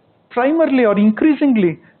it is primarily or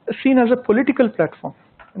increasingly seen as a political platform.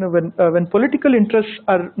 When political interests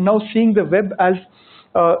are now seeing the web as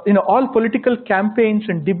all political campaigns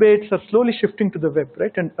and debates are slowly shifting to the web,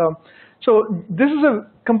 right? And so this is a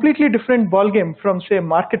completely different ballgame from, say, a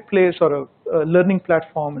marketplace or a learning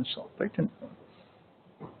platform and so on, right? And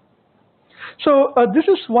so this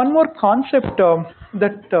is one more concept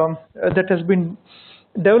that has been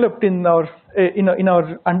developed in our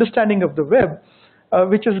understanding of the web,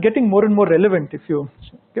 which is getting more and more relevant. If you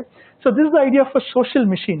okay, so this is the idea of a social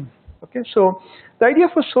machine. Okay, so the idea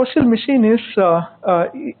of a social machine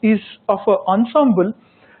is of an ensemble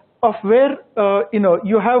of where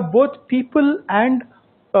you have both people and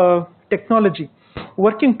technology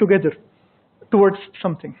working together towards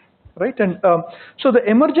something, right? And so the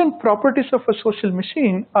emergent properties of a social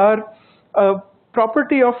machine are a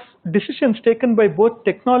property of decisions taken by both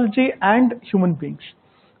technology and human beings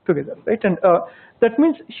together, right? And that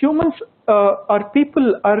means humans or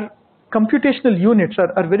people are computational units,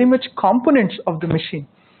 are very much components of the machine.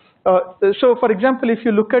 So for example, if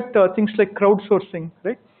you look at things like crowdsourcing,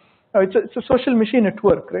 right? It's a social machine at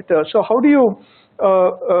work, right? So how do you,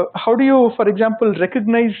 for example,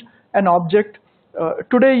 recognize an object?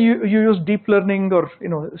 Today you use deep learning or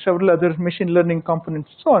several other machine learning components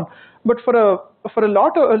and so on. But for a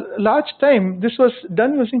large time, this was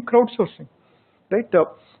done using crowdsourcing, right?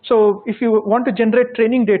 So if you want to generate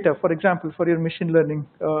training data, for example, for your machine learning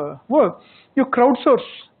work, you crowdsource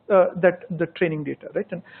the training data, right?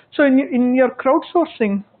 And so in your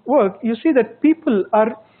crowdsourcing work, you see that people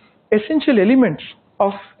are essential elements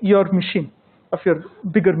of your machine, of your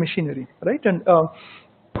bigger machinery, right? And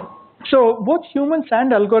so both humans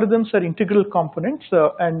and algorithms are integral components,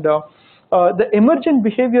 and the emergent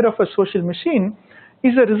behavior of a social machine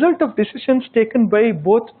is a result of decisions taken by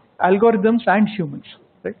both algorithms and humans,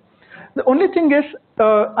 right? The only thing is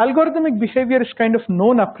algorithmic behavior is kind of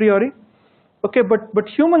known a priori, okay, but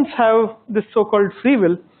humans have this so-called free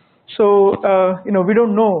will, so we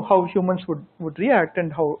don't know how humans would react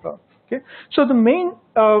and how, okay. So the main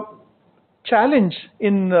challenge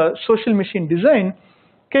in social machine design,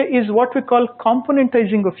 okay, is what we call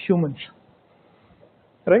componentizing of humans,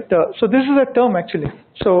 right? So this is a term actually.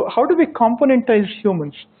 So how do we componentize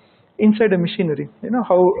humans inside a machinery?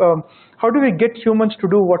 How do we get humans to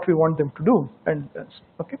do what we want them to do? And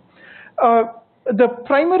okay, the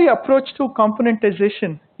primary approach to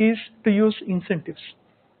componentization is to use incentives.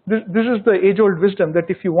 This is the age-old wisdom that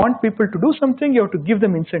if you want people to do something, you have to give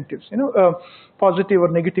them incentives, positive or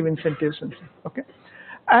negative incentives, and so, okay.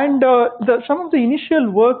 And some of the initial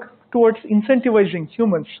work towards incentivizing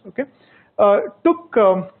humans, okay,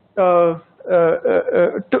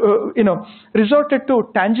 resorted to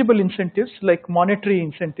tangible incentives like monetary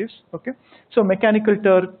incentives, okay. So Mechanical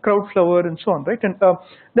Turk, Crowdflower, and so on, right? And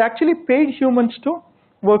they actually paid humans to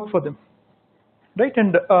work for them, right?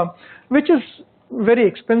 And which is very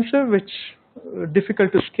expensive, which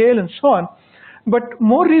difficult to scale, and so on. But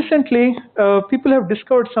more recently, people have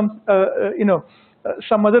discovered some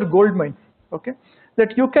other gold mine, okay,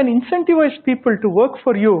 that you can incentivize people to work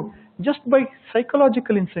for you just by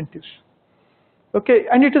psychological incentives, okay,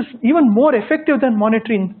 and it is even more effective than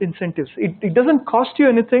monetary incentives. It doesn't cost you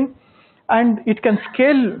anything, and it can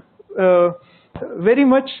scale very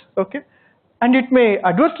much, okay, and it may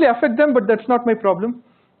adversely affect them, but that's not my problem.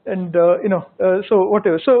 And so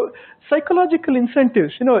whatever. So psychological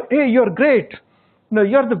incentives, hey, you're great,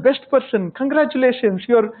 you're the best person, congratulations,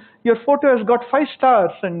 your photo has got 5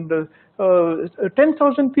 stars, and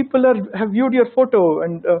 10,000 people have viewed your photo,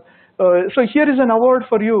 and so here is an award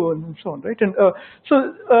for you, and so on, right? And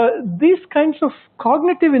so these kinds of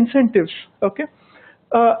cognitive incentives, okay,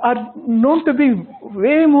 are known to be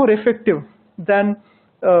way more effective than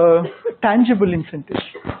tangible incentives,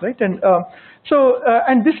 right? And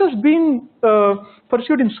and this has been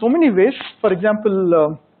pursued in so many ways. For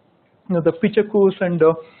example, the Pichakus and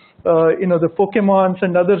the Pokemons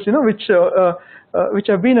and others, which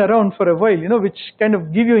have been around for a while, which kind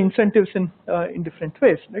of give you incentives in different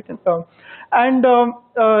ways, right? And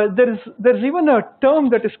there's even a term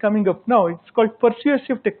that is coming up now. It's called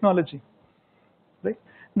persuasive technology, right?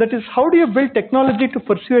 That is, how do you build technology to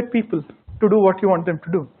persuade people to do what you want them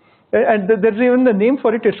to do? And there's even the name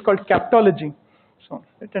for it. It's called captology. So,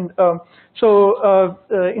 right? And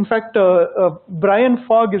in fact, Brian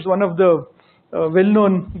Fogg is one of the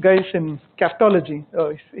well-known guys in captology.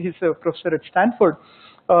 He's a professor at Stanford,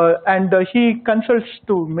 and he consults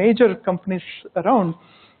to major companies around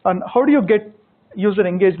on how do you get user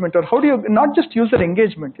engagement, or how do you not just user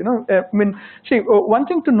engagement. I mean, see, one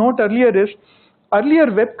thing to note earlier is,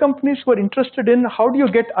 earlier web companies were interested in how do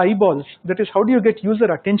you get eyeballs, that is, how do you get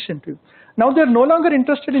user attention to you. Now they're no longer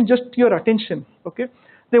interested in just your attention, okay?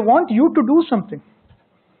 They want you to do something,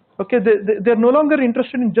 okay? They're no longer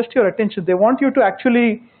interested in just your attention. They want you to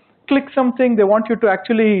actually click something, they want you to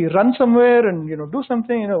actually run somewhere and do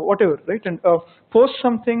something, whatever, right? And post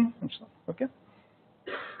something and so on, okay?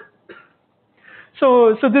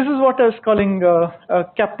 So this is what I was calling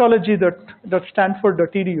captology that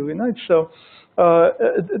Stanford.edu. It's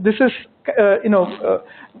this is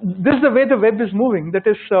this is the way the web is moving. That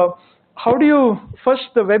is, how do you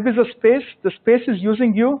first, the web is a space. The space is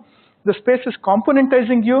using you. The space is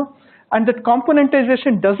componentizing you, and that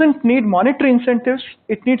componentization doesn't need monetary incentives.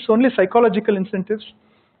 It needs only psychological incentives,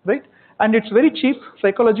 right? And it's very cheap.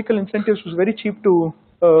 Psychological incentives is very cheap to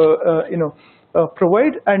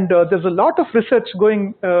provide, and there's a lot of research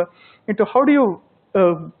going into how do you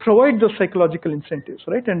provide those psychological incentives,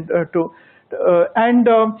 right? And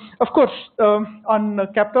of course, on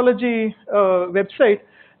captology website,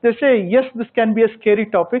 they say, yes, this can be a scary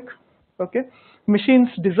topic, okay? Machines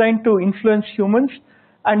designed to influence humans,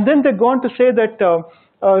 and then they go on to say that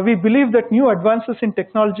we believe that new advances in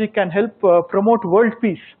technology can help promote world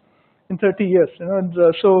peace in 30 years. And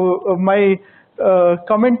so my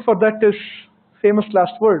comment for that is famous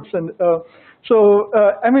last words. And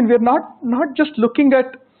I mean, we're not just looking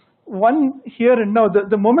at one here and now.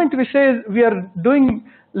 The moment we say we are doing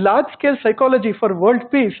large-scale psychology for world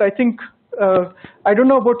peace, I think, I don't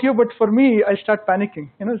know about you, but for me, I start panicking.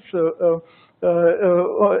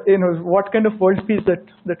 What kind of world peace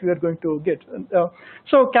that we are going to get.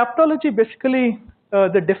 So captology, basically,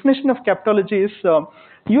 the definition of captology is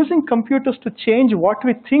using computers to change what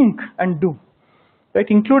we think and do, right?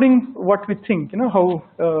 Including what we think.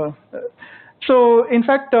 So in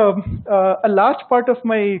fact, a large part of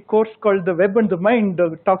my course called The Web and the Mind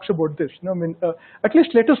talks about this. I mean, at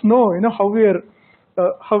least let us know, how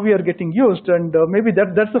we are getting used, and maybe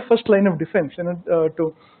that's the first line of defense,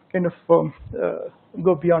 to kind of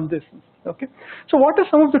go beyond this. Okay. So what are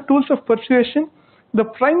some of the tools of persuasion? The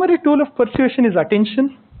primary tool of persuasion is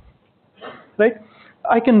attention, right?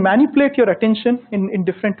 I can manipulate your attention in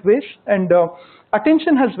different ways, and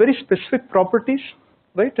attention has very specific properties,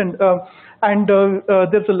 right? And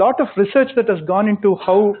there's a lot of research that has gone into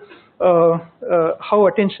how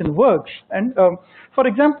attention works. And for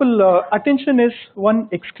example, attention is one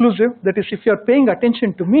exclusive. That is, if you're paying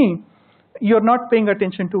attention to me, you're not paying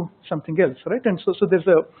attention to something else, right? And so there's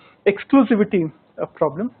a exclusivity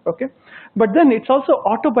problem, okay? But then it's also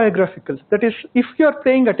autobiographical. That is, if you're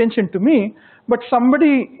paying attention to me, but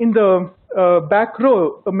somebody in the back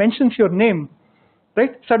row mentions your name,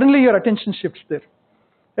 right? Suddenly your attention shifts there,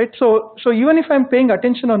 right? So even if I'm paying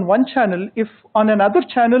attention on one channel, if on another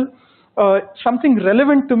channel something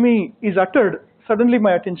relevant to me is uttered, suddenly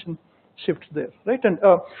my attention shifts there, right? And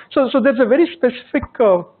so there's a very specific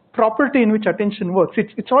property in which attention works.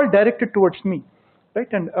 It's all directed towards me,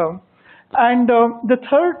 right? And the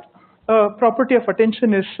third property of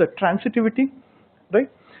attention is transitivity, right?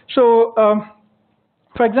 So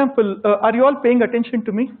for example, are you all paying attention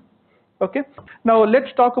to me? Okay. Now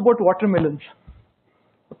let's talk about watermelons.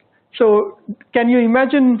 Okay. So can you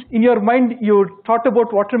imagine in your mind you thought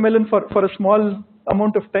about watermelon for a small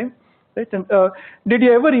amount of time, right? And did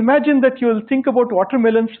you ever imagine that you'll think about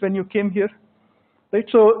watermelons when you came here? right?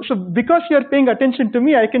 So because you are paying attention to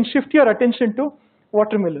me, I can shift your attention to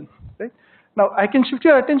watermelon, right? Now I can shift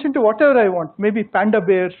your attention to whatever I want, maybe panda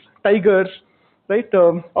bears, tigers, right,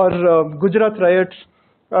 or Gujarat riots,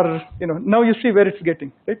 or now you see where it's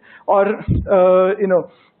getting, right? Or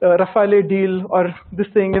Rafale deal, or this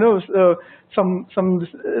thing, some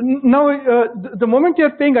now the moment you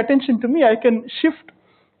are paying attention to me, I can shift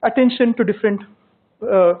attention to different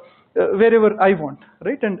wherever I want,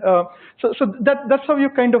 right? And so that's how you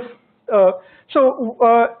kind of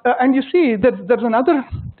and you see that there's another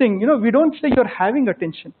thing, we don't say you're having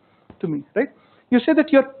attention to me, right? You say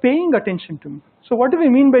that you're paying attention to me. So what do we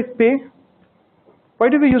mean by pay? Why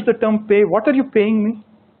do we use the term pay? What are you paying me?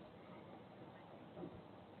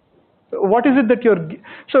 What is it that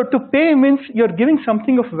so to pay means you're giving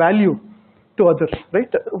something of value to others,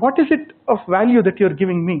 right? What is it of value that you're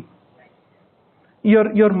giving me?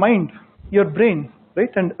 Your mind, your brain,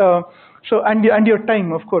 right? And and your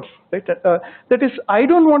time, of course, right? That is, I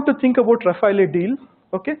don't want to think about Rafale deal,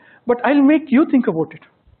 okay? But I'll make you think about it.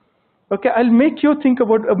 Okay, I'll make you think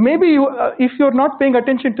about, maybe you, if you're not paying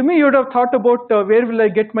attention to me, you would have thought about where will I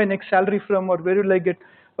get my next salary from, or where will I get,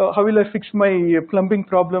 how will I fix my plumbing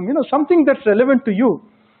problem, something that's relevant to you.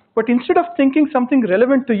 But instead of thinking something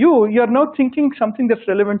relevant to you, you're now thinking something that's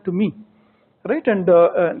relevant to me, right? And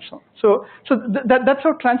so that's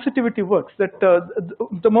how transitivity works, that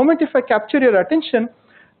the moment if I capture your attention,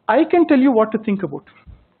 I can tell you what to think about,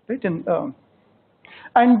 right?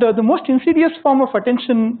 And the most insidious form of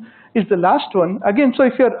attention is the last one. Again, so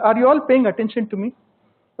if are you all paying attention to me?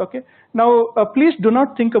 Okay. Now, please do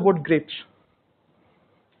not think about grapes.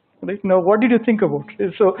 Right now, what did you think about?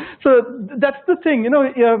 So that's the thing.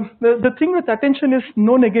 The thing with attention is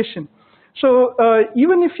no negation. So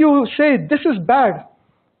even if you say this is bad,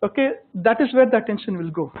 okay, that is where the attention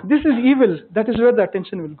will go. This is evil. That is where the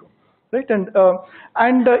attention will go, right? And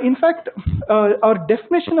in fact, our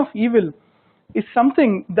definition of evil is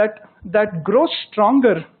something that grows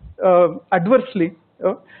stronger adversely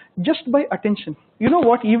just by attention. You know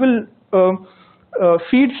what evil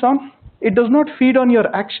feeds on? It does not feed on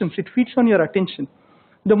your actions, it feeds on your attention.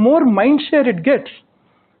 The more mind share it gets,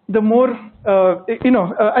 the more,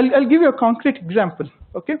 I'll give you a concrete example,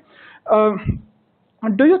 okay?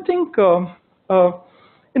 Do you think, what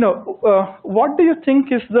do you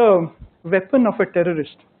think is the weapon of a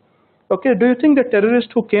terrorist? Okay, do you think the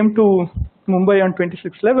terrorists who came to Mumbai on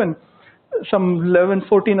 26/11, some 11,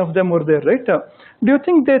 14 of them were there, right? Do you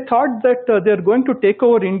think they thought that they're going to take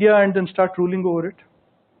over India and then start ruling over it?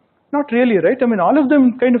 Not really, right? I mean, all of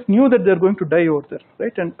them kind of knew that they're going to die over there,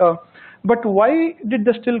 right? And but why did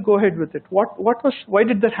they still go ahead with it? Why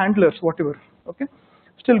did their handlers, whatever, okay,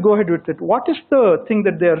 still go ahead with it? What is the thing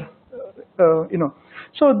that they're,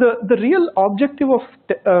 So the real objective of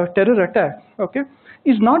terror attack, okay,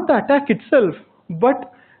 is not the attack itself,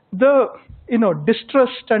 but the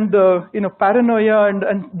distrust and the paranoia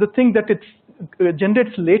and the thing that it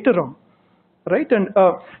generates later on, right? And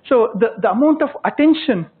so the amount of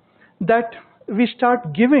attention that we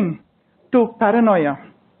start giving to paranoia,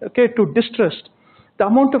 okay, to distrust, the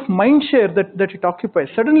amount of mind share that it occupies.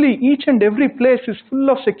 Suddenly, each and every place is full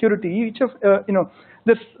of security. Each of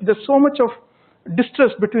there's so much of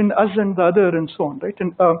distrust between us and the other, and so on, right?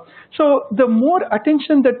 And so the more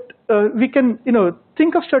attention that we can,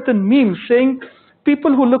 think of certain memes saying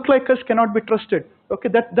people who look like us cannot be trusted. Okay,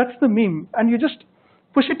 that's the meme, and you just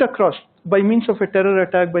push it across by means of a terror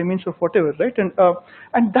attack, by means of whatever, right?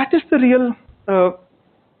 And that is the real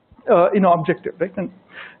objective, right?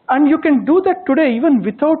 And you can do that today even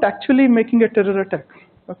without actually making a terror attack.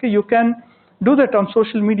 Okay, you can do that on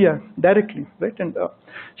social media directly, right? And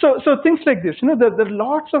so things like this, there are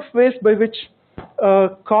lots of ways by which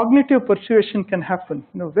cognitive persuasion can happen,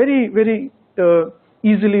 very, very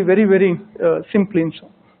easily, very, very simply, and so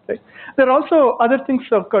on. Right. There are also other things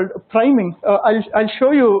called priming. I'll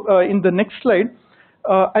show you in the next slide.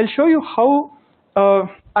 I'll show you how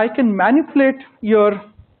I can manipulate your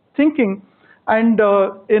thinking and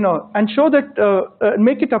and show that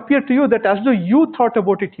make it appear to you that as though you thought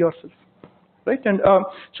about it yourself, right? And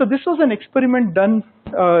so this was an experiment done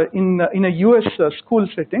in a US school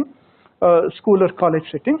setting, school or college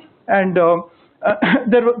setting, and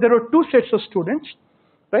there were two sets of students,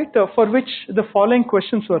 right, for which the following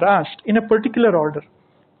questions were asked in a particular order.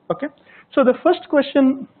 Okay, so the first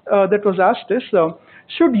question that was asked is,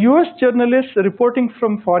 should US journalists reporting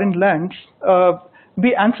from foreign lands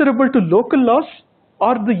be answerable to local laws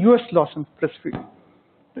or the US laws on press freedom?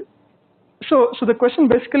 So the question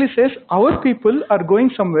basically says, our people are going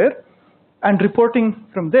somewhere and reporting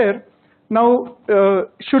from there, Now,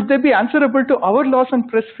 should they be answerable to our laws on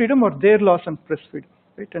press freedom or their laws on press freedom,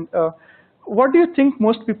 right? And what do you think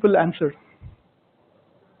most people answered?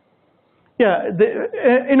 Yeah,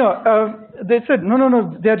 they said,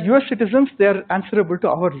 no, they are US citizens, they are answerable to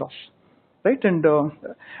our laws, right? And there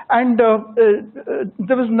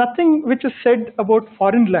was nothing which is said about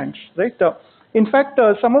foreign lands, right? In fact,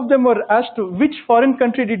 some of them were asked, which foreign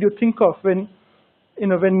country did you think of when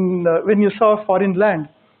you saw foreign land?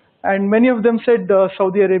 And many of them said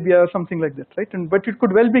Saudi Arabia or something like that, right? But it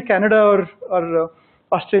could well be Canada or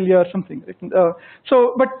Australia or something, right?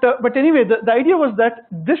 But anyway, the idea was that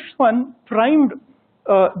this one primed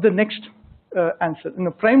the next answer,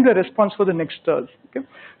 primed the response for the next. Okay.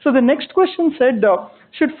 So the next question said,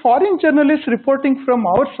 should foreign journalists reporting from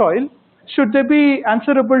our soil, should they be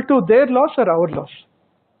answerable to their laws or our laws,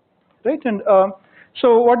 right? And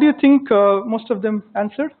so what do you think most of them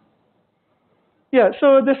answered? Yeah,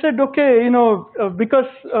 so they said, okay, because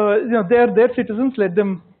they are their citizens, let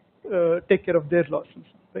them take care of their laws,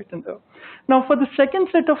 right? And now for the second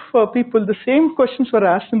set of people, the same questions were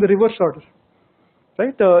asked in the reverse order,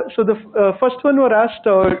 right? So the first one were asked,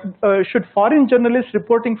 should foreign journalists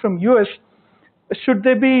reporting from US, should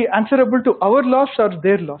they be answerable to our laws or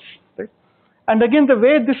their laws, right? And again, the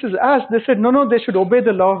way this is asked, they said, no, they should obey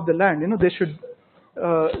the law of the land, they should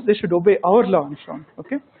obey our law and so on,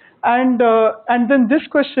 okay? And then this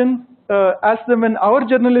question asked them, when our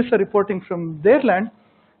journalists are reporting from their land,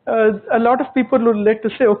 a lot of people would like to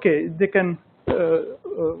say, okay, they can,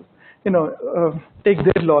 take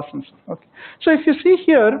their laws and so on. Okay. So if you see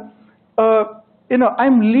here,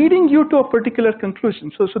 I'm leading you to a particular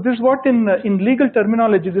conclusion. So this is what in legal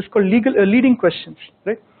terminology this is called leading questions,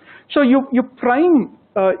 right? So you prime,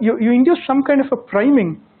 you induce some kind of a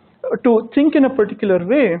priming to think in a particular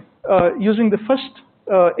way using the first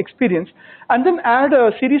experience, and then add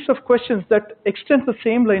a series of questions that extend the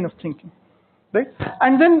same line of thinking, right?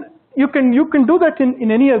 And then you can do that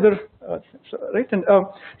in any other right? And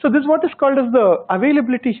so this is what is called as the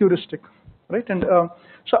availability heuristic, right? And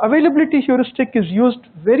so availability heuristic is used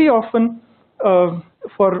very often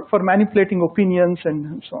for manipulating opinions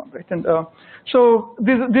and so on, right? And so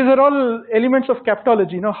these are all elements of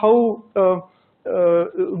captology, how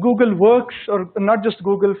Google works, or not just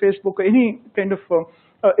Google, Facebook, or any kind of,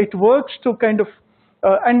 it works to kind of,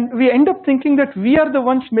 and we end up thinking that we are the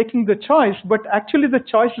ones making the choice, but actually the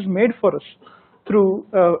choice is made for us through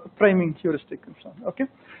priming heuristic and so on, okay?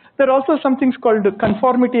 There are also some things called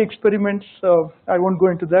conformity experiments. I won't go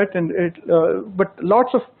into that, and but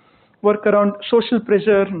lots of work around social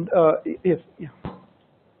pressure. And, yes, yeah.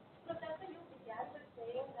 So that's why you began with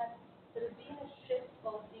saying that there has been a shift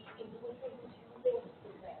of the individual who's using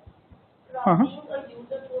the web from being a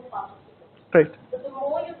user to a participant. Right. So the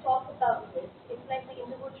more you talk about this, it's like the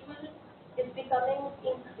individual is becoming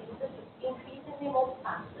increasingly more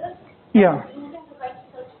passive. Yeah. Using the right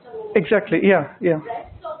self-determination. Exactly. Yeah. Yeah.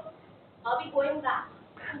 Right. So are we going back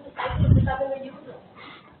to the cycle of becoming a user?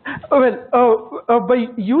 Well, by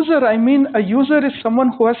user, I mean a user is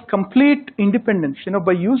someone who has complete independence.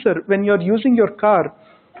 By user, when you're using your car.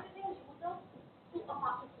 But it is user to a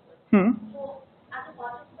participant. So as a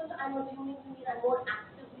participant, I'm assuming I'm more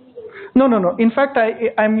actively engaged. No. In fact,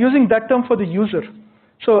 I'm using that term for the user.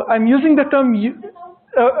 So I'm using the term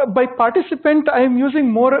by participant. I'm using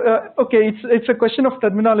more. Okay, it's a question of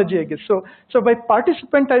terminology, I guess. So by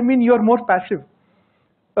participant, I mean you're more passive.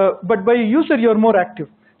 But by user, you're more active.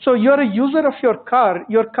 So you're a user of your car.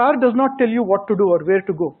 Your car does not tell you what to do or where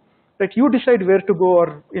to go. Right? You decide where to go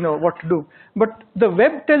or what to do. But the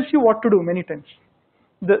web tells you what to do many times.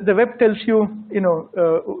 The web tells you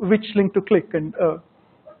which link to click and. But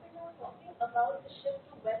when you're talking about the shift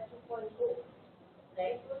to Web 2.0,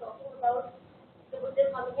 right? You're talking about they're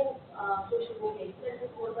coming in social media.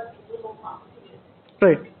 It's more about people who participate.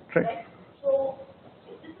 Right. So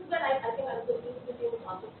this is where I think I'm confused between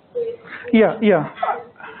participate. Yeah.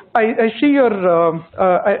 I see your,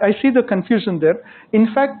 I see the confusion there.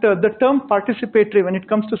 In fact, the term participatory, when it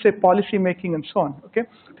comes to say policy making and so on, okay,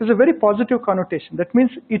 it is a very positive connotation. That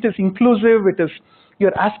means it is inclusive. It is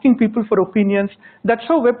you're asking people for opinions. That's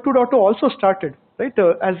how Web 2.0 also started, right?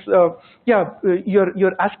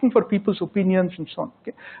 You're asking for people's opinions and so on.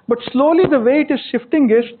 Okay, but slowly the way it is shifting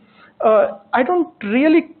is, I don't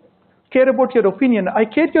really care about your opinion. I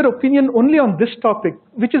care your opinion only on this topic,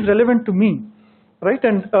 which is relevant to me. Right,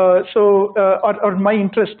 and or my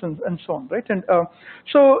interest and so on, right, and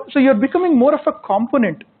so you're becoming more of a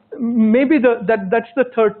component. Maybe that's the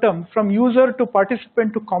third term, from user to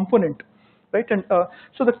participant to component, right? And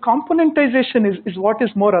so the componentization is what is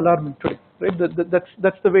more alarming today, right?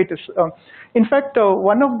 That's the way it is. In fact,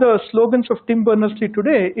 one of the slogans of Tim Berners-Lee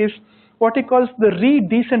today is what he calls the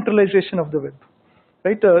re-decentralization of the web,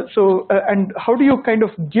 right? And how do you kind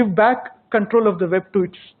of give back control of the web to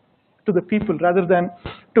the people rather than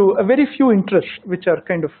to a very few interests which are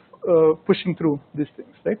kind of pushing through these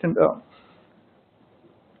things, right? And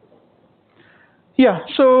yeah,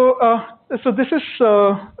 so this is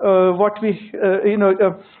what we,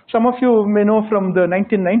 some of you may know from the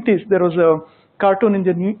 1990s. There was a cartoon in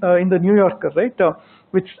the New Yorker, right,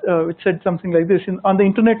 which said something like this: on the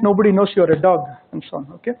internet, nobody knows you're a dog, and so on.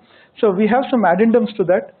 Okay, so we have some addendums to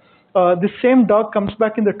that. This same dog comes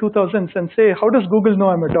back in the 2000s and say, how does Google know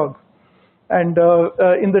I'm a dog? And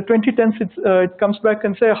in the 2010s, it comes back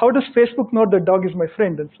and say, how does Facebook know the dog is my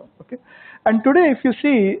friend, and so on. Okay. And today, if you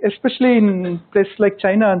see, especially in places like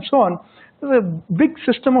China and so on, there's a big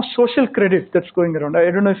system of social credit that's going around. I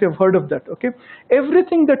don't know if you've heard of that. Okay,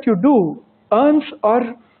 everything that you do earns or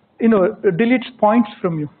deletes points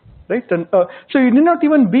from you, right? And so you need not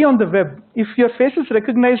even be on the web. If your face is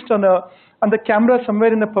recognized on the camera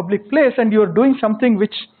somewhere in a public place, and you're doing something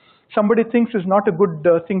which somebody thinks is not a good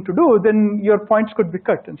thing to do, then your points could be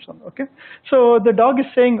cut and so on. Okay, so the dog is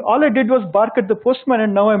saying, all I did was bark at the postman,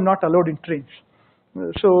 and now I'm not allowed in trains.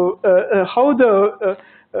 So how the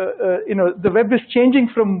web is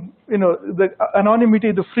changing from the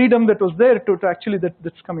anonymity, the freedom that was there to actually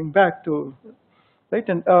that's coming back to, right?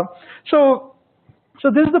 And so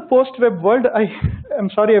this is the post-web world. I'm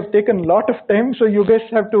sorry, I've taken a lot of time, so you guys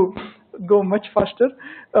have to go much faster.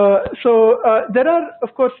 There are,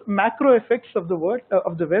 of course, macro effects of the web,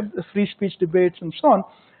 the free speech debates and so on,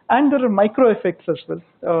 and there are micro effects as well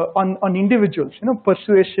on individuals,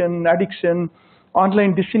 persuasion, addiction,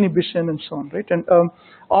 online disinhibition, and so on, right? And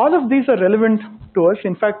all of these are relevant to us.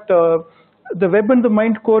 In fact, the Web and the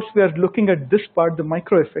Mind course, we are looking at this part, the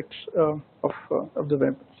micro effects of the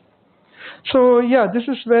web. So yeah, this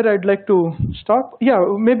is where I'd like to stop. Yeah,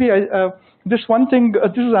 maybe this one thing,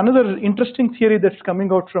 this is another interesting theory that's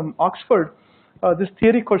coming out from Oxford, this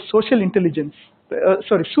theory called social intelligence,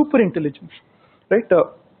 super intelligence, right?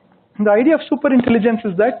 The idea of super intelligence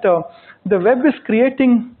is that the web is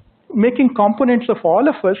making components of all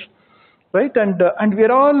of us, right? And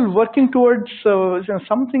we're all working towards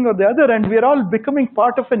something or the other, and we're all becoming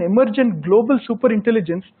part of an emergent global super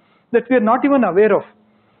intelligence that we're not even aware of.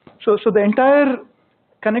 So the entire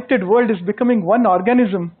connected world is becoming one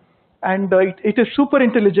organism, and it is super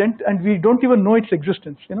intelligent, and we don't even know its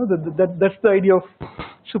existence. That's the idea of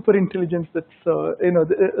super intelligence. That's so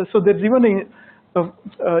there's even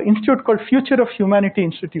a institute called Future of Humanity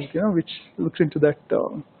Institute, which looks into that.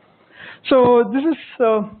 So this is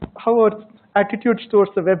how our attitudes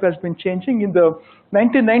towards the web has been changing. In the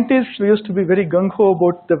 1990s, we used to be very gung-ho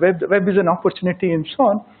about the web. The web is an opportunity and so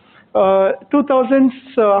on.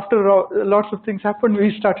 2000s, after lots of things happened,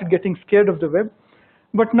 we started getting scared of the web.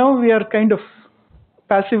 But now we are kind of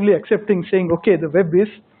passively accepting, saying, okay, the web is,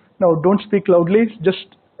 now don't speak loudly,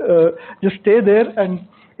 just stay there and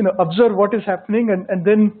observe what is happening, and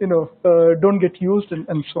then don't get used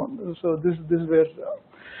and so on. So this is where.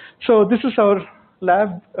 So this is our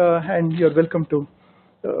lab, and you're welcome to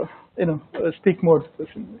speak more.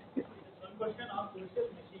 One question on social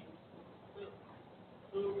machine.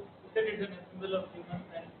 So you said it's a symbol of human,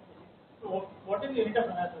 and so what is the unit of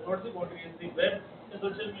analysis? What is the boundary? Is the web a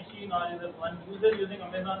social machine, or is it one user using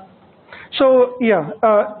Amazon? So yeah,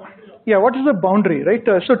 what is the boundary, right?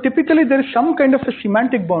 So typically there is some kind of a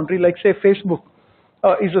semantic boundary, like say Facebook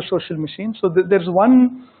is a social machine. So there's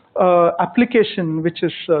one application which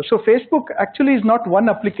is, so Facebook actually is not one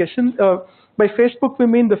application. By Facebook we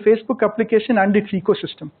mean the Facebook application and its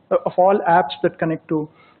ecosystem of all apps that connect to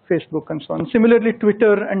Facebook and so on. Similarly,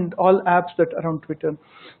 Twitter and all apps that are around Twitter.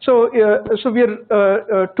 So we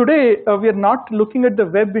are today we are not looking at the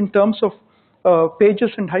web in terms of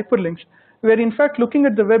pages and hyperlinks. We are in fact looking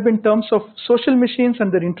at the web in terms of social machines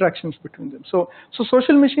and their interactions between them. So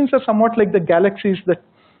social machines are somewhat like the galaxies that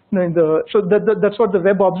that's what the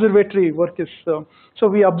web observatory work is. So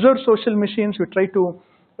we observe social machines. We try to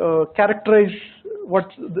characterize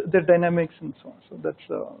what their dynamics and so on. So that's.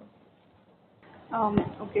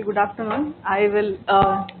 Okay, good afternoon. I will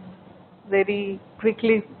very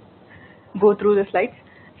quickly go through the slides.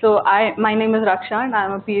 So my name is Raksha, and I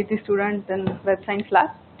am a PhD student in Web Science Lab,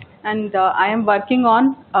 and I am working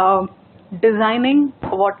on designing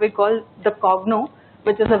what we call the Cogno,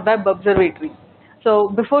 which is a web observatory. So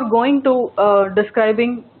before going to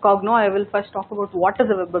describing Cogno, I will first talk about what is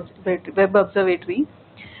a web observatory.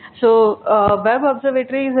 So Web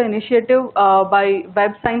Observatory is an initiative by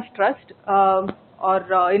Web Science Trust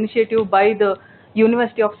or initiative by the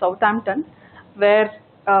University of Southampton, where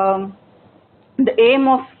the aim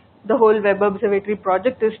of the whole Web Observatory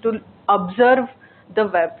project is to observe the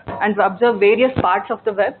web and observe various parts of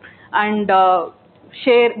the web and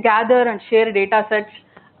gather and share data sets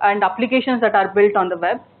and applications that are built on the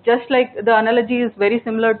web. Just like the analogy is very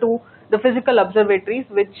similar to the physical observatories,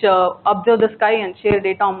 which observe the sky and share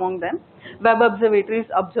data among them. Web observatories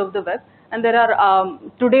observe the web, and there are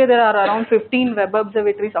today there are around 15 web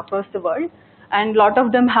observatories across the world, and a lot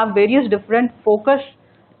of them have various different focus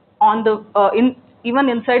on the even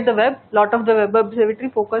inside the web. Lot of the web observatory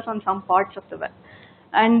focus on some parts of the web,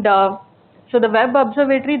 and so the web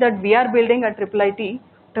observatory that we are building at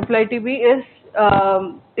IIIT-B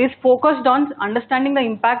is focused on understanding the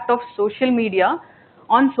impact of social media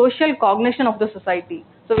on social cognition of the society.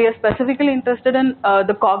 So we are specifically interested in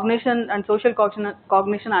the cognition and social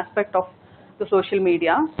cognition aspect of the social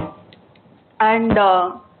media, and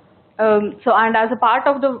and as a part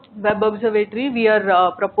of the web observatory, we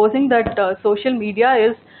are proposing that social media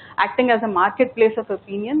is acting as a marketplace of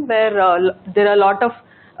opinion, where there are a lot of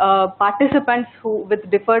participants with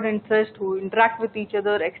different interests who interact with each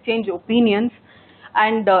other, exchange opinions,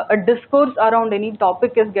 and a discourse around any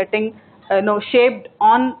topic is getting shaped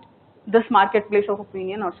on this marketplace of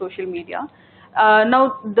opinion or social media.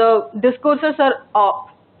 Now the discourses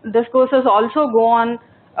also go on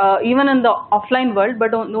even in the offline world,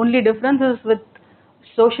 but only difference is with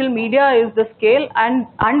social media is the scale and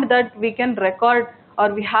that we can record,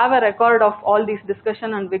 or we have a record of all these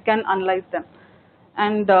discussion and we can analyze them.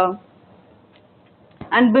 And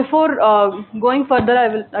before going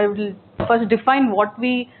further, I will first define what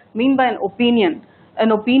we mean by an opinion.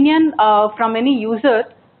 An opinion from any user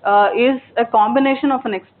is a combination of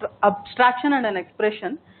an abstraction and an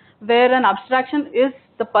expression, where an abstraction is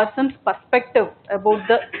the person's perspective about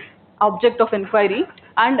the object of inquiry,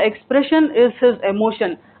 and expression is his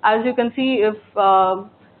emotion. As you can see, if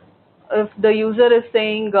the user is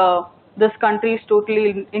saying this country is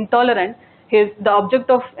totally intolerant, the object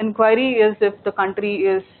of inquiry is if the country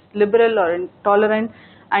is liberal or intolerant,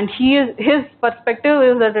 and his perspective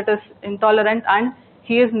is that it is intolerant, and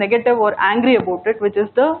he is negative or angry about it, which is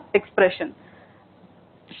the expression.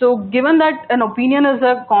 So given that an opinion is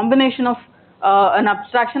a combination of an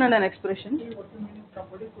abstraction and an expression. What you mean is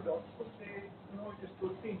somebody could also say, no, it is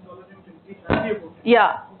totally intolerant and be angry about it.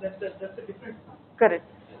 Yeah. So that's a different one. Correct.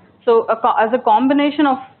 So as a combination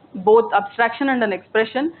of both abstraction and an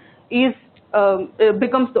expression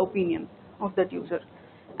becomes the opinion of that user.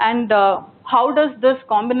 And how does this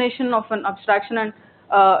combination of an abstraction and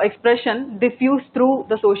expression diffuse through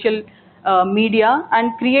the social media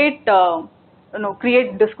and create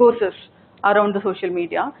discourses around the social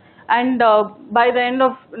media? And by the end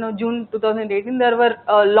of June 2018, there were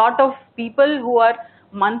a lot of people who are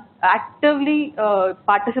actively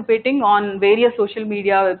participating on various social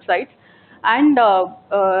media websites. And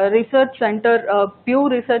Pew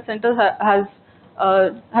Research Center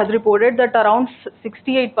has reported that around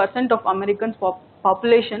 68% of Americans'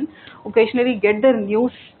 population occasionally get their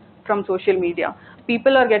news from social media.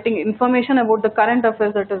 People are getting information about the current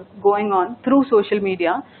affairs that is going on through social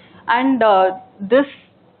media, and this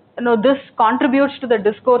contributes to the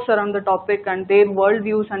discourse around the topic and their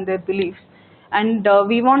worldviews and their beliefs. And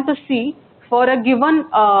we want to see for a given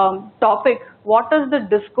topic, what is the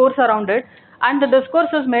discourse around it, and the discourse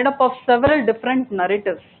is made up of several different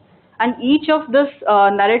narratives, and each of this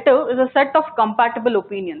narrative is a set of compatible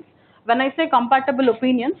opinions. When I say compatible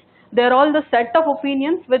opinions, they are all the set of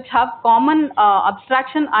opinions which have common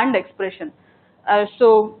abstraction and expression.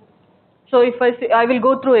 So if I say, I will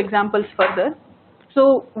go through examples further.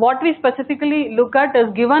 So what we specifically look at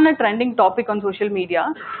is, given a trending topic on social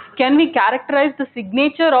media, can we characterize the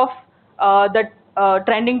signature of that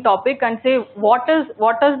trending topic and say what is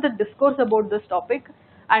the discourse about this topic,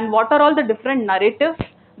 and what are all the different narratives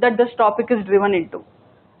that this topic is driven into,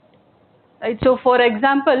 right? So for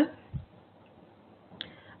example,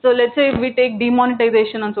 so let's say we take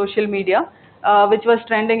demonetization on social media, which was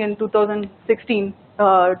trending in 2016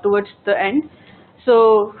 towards the end.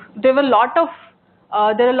 So there are a lot of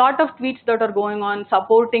tweets that are going on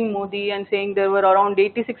supporting Modi and saying there were around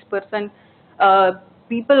 86%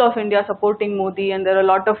 people of India supporting Modi, and there are a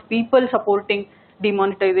lot of people supporting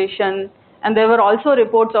demonetization. And there were also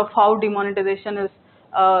reports of how demonetization is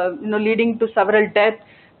leading to several deaths,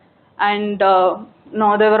 and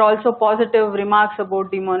there were also positive remarks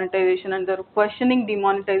about demonetization, and they were questioning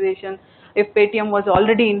demonetization if Paytm was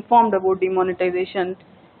already informed about demonetization.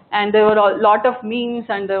 And there were a lot of memes,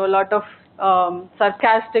 and there were a lot of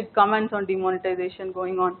sarcastic comments on demonetization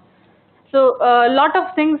going on. So a lot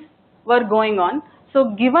of things were going on.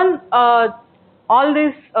 So given all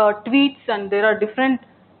these tweets, and there are different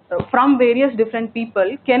from various different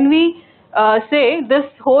people, can we say this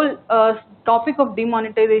whole topic of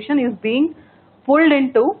demonetization is being pulled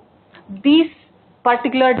into these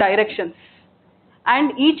particular directions,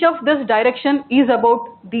 and each of this direction is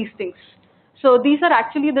about these things. So these are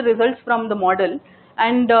actually the results from the model,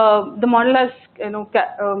 and the model has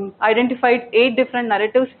identified 8 different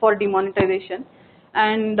narratives for demonetization.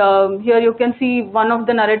 And here you can see one of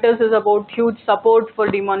the narratives is about huge support for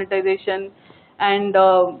demonetization, and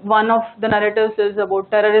one of the narratives is about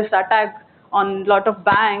terrorist attack on lot of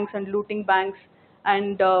banks and looting banks,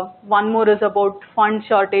 and one more is about fund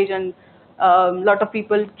shortage and lot of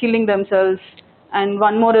people killing themselves, and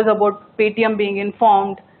one more is about Paytm being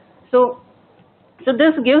informed. So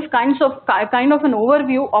this gives kind of an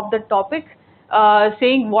overview of the topic,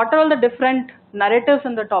 saying what are all the different narratives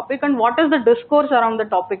in the topic and what is the discourse around the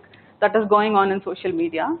topic that is going on in social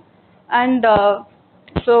media. And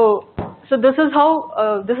so this is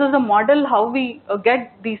how this is the model how we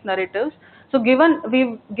get these narratives. So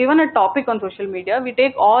we've given a topic on social media, we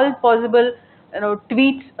take all possible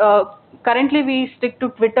tweets. Currently we stick to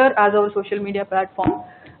Twitter as our social media platform,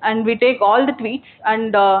 and we take all the tweets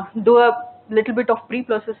and do a little bit of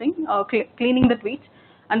pre-processing, cleaning the tweets,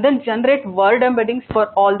 and then generate word embeddings for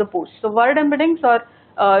all the posts. So word embeddings are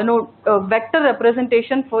a vector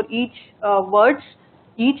representation for each word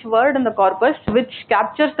in the corpus, which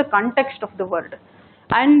captures the context of the word.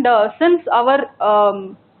 And since our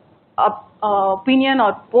opinion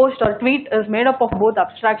or post or tweet is made up of both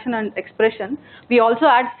abstraction and expression, we also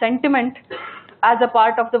add sentiment as a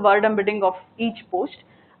part of the word embedding of each post,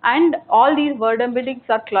 and all these word embeddings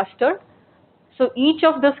are clustered. So each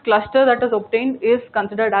of this cluster that is obtained is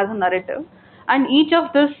considered as a narrative, and each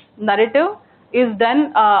of this narrative is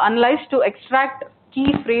then analyzed to extract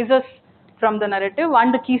key phrases from the narrative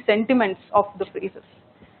and the key sentiments of the phrases.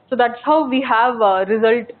 So that's how we have a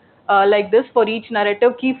result like this for each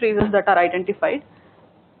narrative, key phrases that are identified.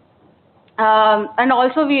 And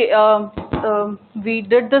also we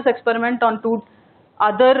did this experiment on 2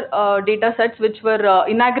 other data sets, which were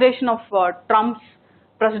inauguration of Trump's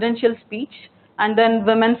presidential speech and then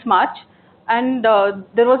Women's March. And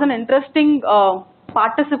there was an interesting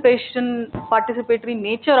participatory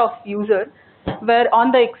nature of user, where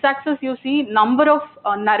on the x-axis you see number of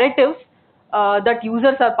narratives that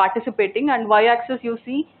users are participating, and y-axis you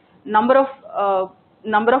see number of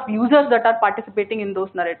users that are participating in those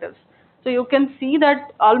narratives. So you can see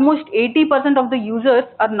that almost 80% of the users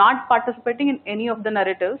are not participating in any of the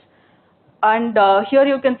narratives, and here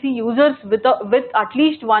you can see users with at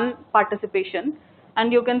least one participation,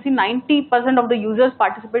 and you can see 90% of the users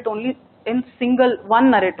participate only in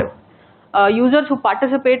one narrative. Users who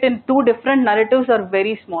participate in 2 different narratives are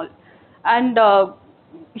very small. And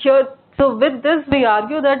so with this we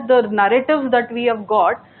argue that the narratives that we have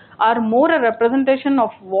got are more a representation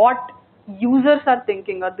of what users are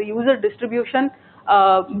thinking, or the user distribution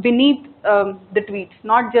beneath the tweets,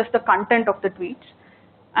 not just the content of the tweets.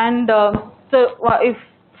 And so if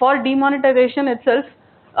for demonetization itself,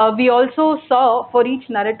 we also saw for each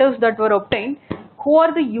narratives that were obtained, who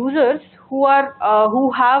are the users who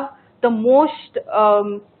have the most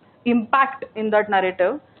impact in that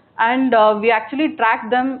narrative, and we actually tracked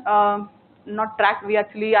them, we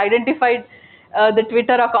actually identified the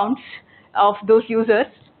Twitter accounts of those users.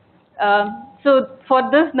 So for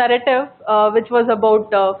this narrative, which was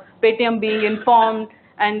about Paytm being informed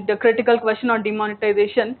and the critical question on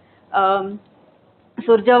demonetization,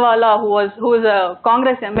 Surjawala, who is a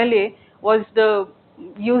Congress MLA, was the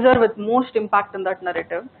user with most impact in that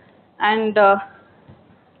narrative. And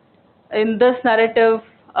in this narrative,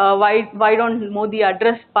 why don't Modi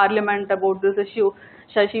address Parliament about this issue,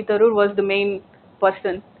 Shashi Tharoor was the main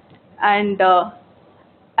person. And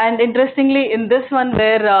interestingly, in this one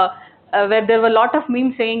where there were a lot of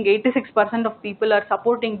memes saying 86% of people are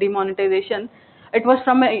supporting demonetization, it was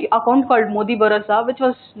from an account called Modi Bharosa, which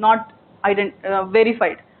was not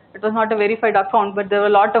verified. It was not a verified account, but there were a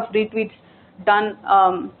lot of retweets done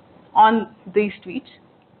on these tweets.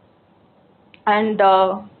 And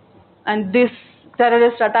this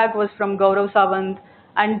terrorist attack was from Gaurav Sawant,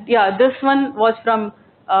 and yeah, this one was from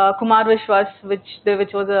Kumar Vishwas, which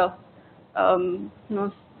was a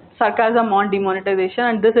sarcasm on demonetization,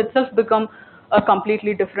 and this itself become a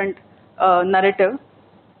completely different narrative.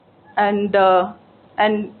 And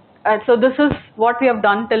so this is what we have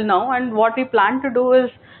done till now, and what we plan to do is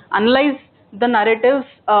analyze the narratives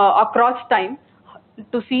across time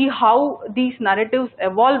to see how these narratives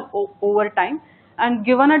evolve over time. And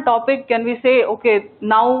given a topic, can we say, okay,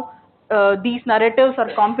 now these narratives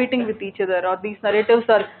are competing with each other, or these narratives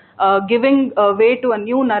are giving way to a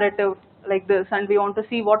new narrative like this, and we want to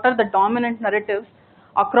see what are the dominant narratives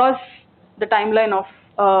across the timeline of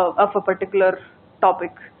a particular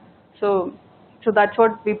topic. So that's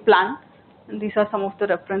what we plan, and these are some of the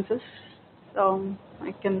references.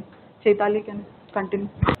 Chaitali can continue.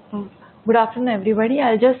 Good afternoon, everybody.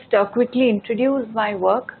 I'll just quickly introduce my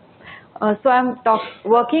work. So I'm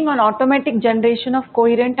working on automatic generation of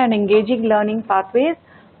coherent and engaging learning pathways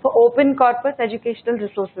for open corpus educational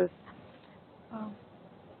resources.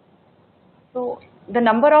 So the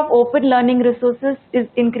number of open learning resources is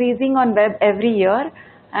increasing on web every year,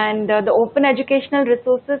 and the open educational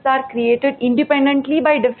resources are created independently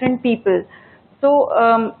by different people.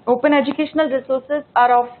 So open educational resources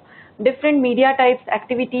are of different media types,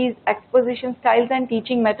 activities, exposition styles, and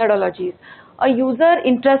teaching methodologies. A user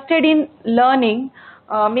interested in learning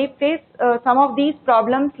may face some of these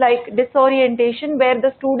problems like disorientation, where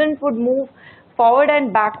the student would move forward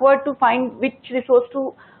and backward to find which resource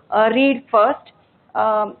to read first.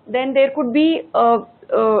 Then there could be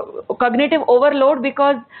cognitive overload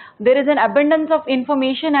because there is an abundance of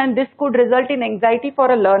information, and this could result in anxiety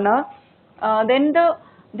for a learner.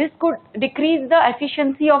 This could decrease the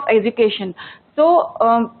efficiency of education.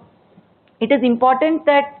 So it is important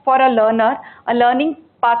that for a learner, a learning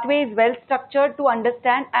pathway is well structured to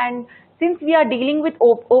understand, and since we are dealing with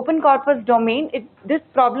open corpus domain, this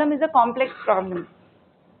problem is a complex problem.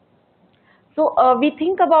 So we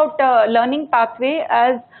think about learning pathway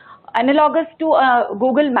as analogous to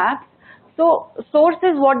Google Maps. So source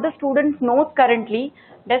is what the student knows currently,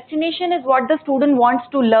 destination is what the student wants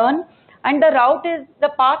to learn, and the route is the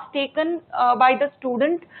path taken by the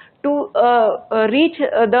student to reach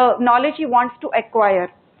the knowledge he wants to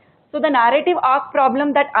acquire. So the narrative arc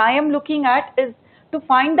problem that I am looking at is to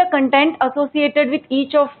find the content associated with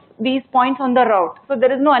each of these points on the route. So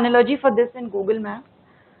there is no analogy for this in Google Maps.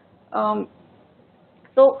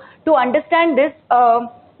 So to understand this,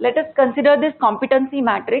 let us consider this competency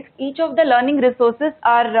matrix. Each of the learning resources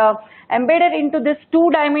are embedded into this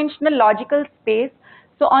two-dimensional logical space.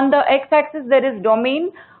 So on the x-axis there is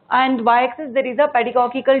domain, and y-axis there is a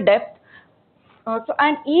pedagogical depth.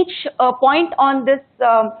 And each point on this,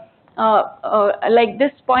 like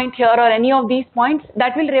this point here or any of these points,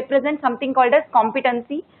 that will represent something called as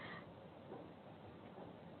competency.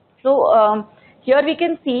 So here we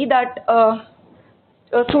can see that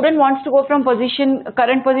a student wants to go from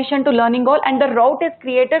current position to learning goal, and the route is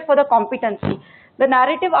created for the competency. The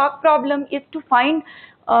narrative arc problem is to find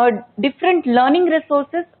different learning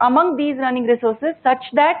resources among these learning resources such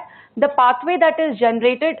that the pathway that is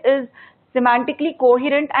generated is semantically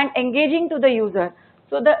coherent and engaging to the user.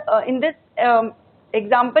 So in this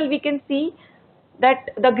example we can see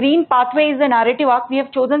that the green pathway is the narrative arc. We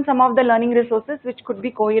have chosen some of the learning resources which could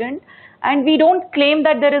be coherent, and we don't claim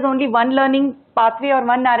that there is only one learning pathway or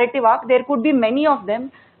one narrative arc. There could be many of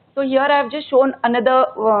them. So here I have just shown another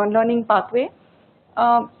learning pathway.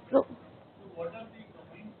 So what are the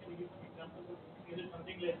domains? Can you give an example? Is it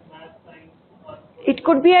something like math, science, or it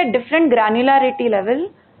could be at different granularity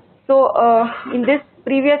level. So in this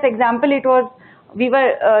previous example, it was we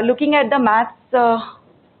were looking at the maths.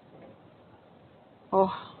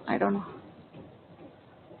 I don't know.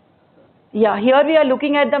 Yeah, here we are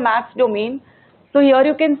looking at the maths domain. So here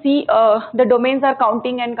you can see the domains are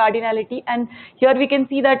counting and cardinality, and here we can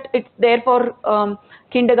see that it's there for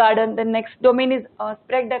kindergarten. The next domain is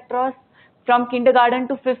spread across from kindergarten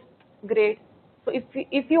to 5th grade. So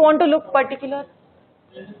if you want to look particular.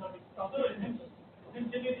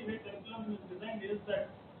 essentially the way curriculum is designed is that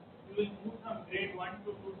you will move from grade 1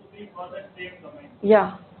 to 2 to 3 for that same domain.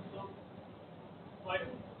 Yeah. So why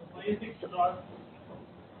is it cross?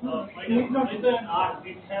 Why is there an art?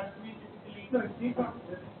 It has to be typically. No, it's not.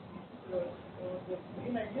 The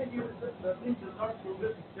main idea here is that learning does not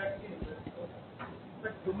progress exactly in this.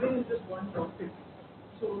 But domain is just one topic.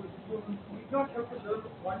 So you need not have to learn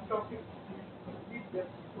one topic to complete that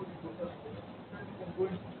before you go first. Then you can go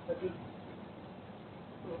into several.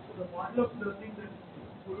 So the model of learning that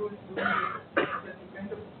Guru is doing is that you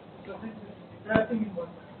kind of present this entire thing in one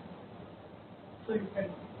time. So you can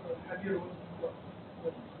have your own.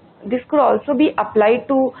 This could also be applied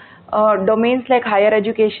to domains like higher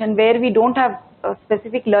education, where we don't have a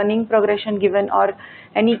specific learning progression given or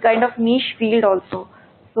any kind of niche field also.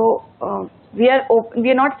 So we are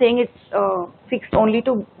not saying it's fixed only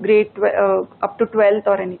to grade up to 12th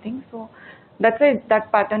or anything. So that's why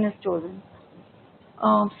that pattern is chosen.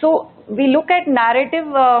 So we look at narrative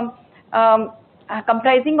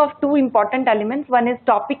comprising of two important elements. One is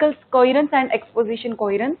topical coherence and exposition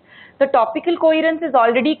coherence. The topical coherence is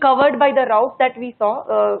already covered by the route that we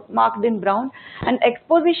saw, marked in brown. And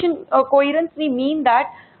exposition coherence, we mean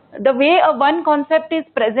that the way one concept is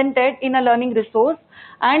presented in a learning resource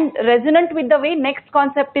and resonant with the way next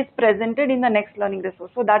concept is presented in the next learning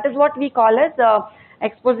resource. So that is what we call as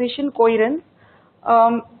exposition coherence.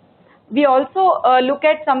 We also look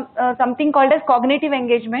at something called as cognitive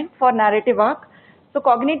engagement for narrative arc. So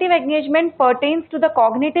cognitive engagement pertains to the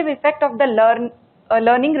cognitive effect of the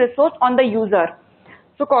learning resource on the user.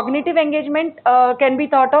 So cognitive engagement can be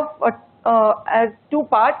thought of as two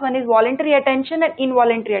parts. One is voluntary attention and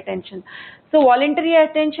involuntary attention. So voluntary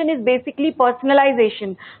attention is basically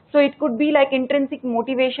personalization. So it could be like intrinsic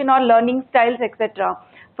motivation or learning styles, etc.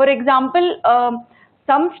 For example,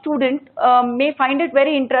 some student may find it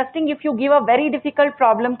very interesting if you give a very difficult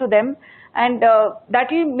problem to them, and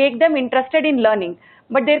that will make them interested in learning.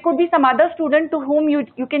 But there could be some other student to whom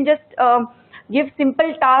you can just give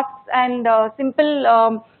simple tasks and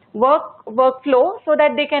simple workflow so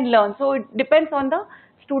that they can learn. So it depends on the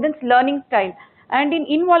student's learning style. And in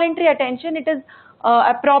involuntary attention, it is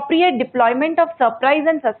appropriate deployment of surprise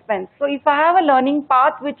and suspense. So if I have a learning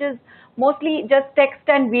path which is mostly just text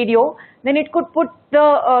and video, then it could put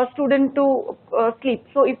the student to sleep.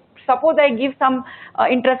 So if suppose I give some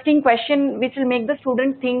interesting question which will make the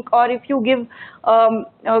student think, or if you give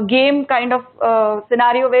a game kind of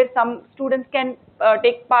scenario where some students can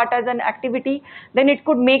take part as an activity, then it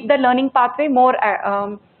could make the learning pathway more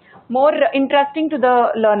interesting to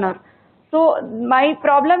the learner. So my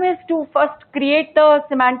problem is to first create the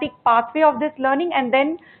semantic pathway of this learning and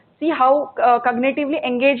then see how cognitively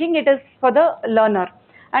engaging it is for the learner.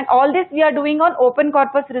 And all this we are doing on open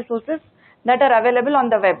corpus resources that are available on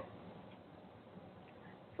the web.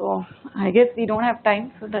 So I guess we don't have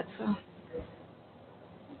time, so that's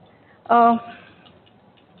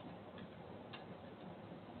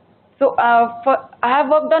I have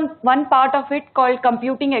worked on one part of it called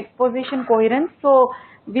computing exposition coherence. So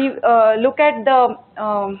we look at the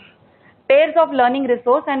pairs of learning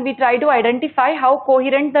resource and we try to identify how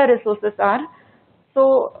coherent the resources are.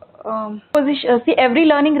 So see, every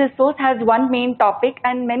learning resource has one main topic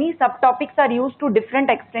and many subtopics are used to different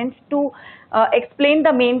extents to explain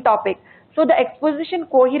the main topic. So the exposition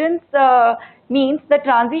coherence means the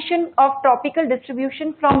transition of topical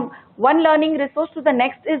distribution from one learning resource to the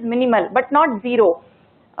next is minimal but not zero.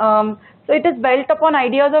 So it is built upon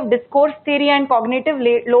ideas of discourse theory and cognitive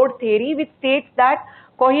load theory, which states that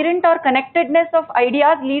coherent or connectedness of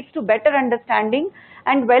ideas leads to better understanding,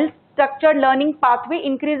 and well-structured learning pathway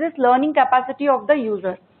increases learning capacity of the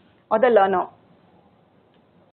user or the learner.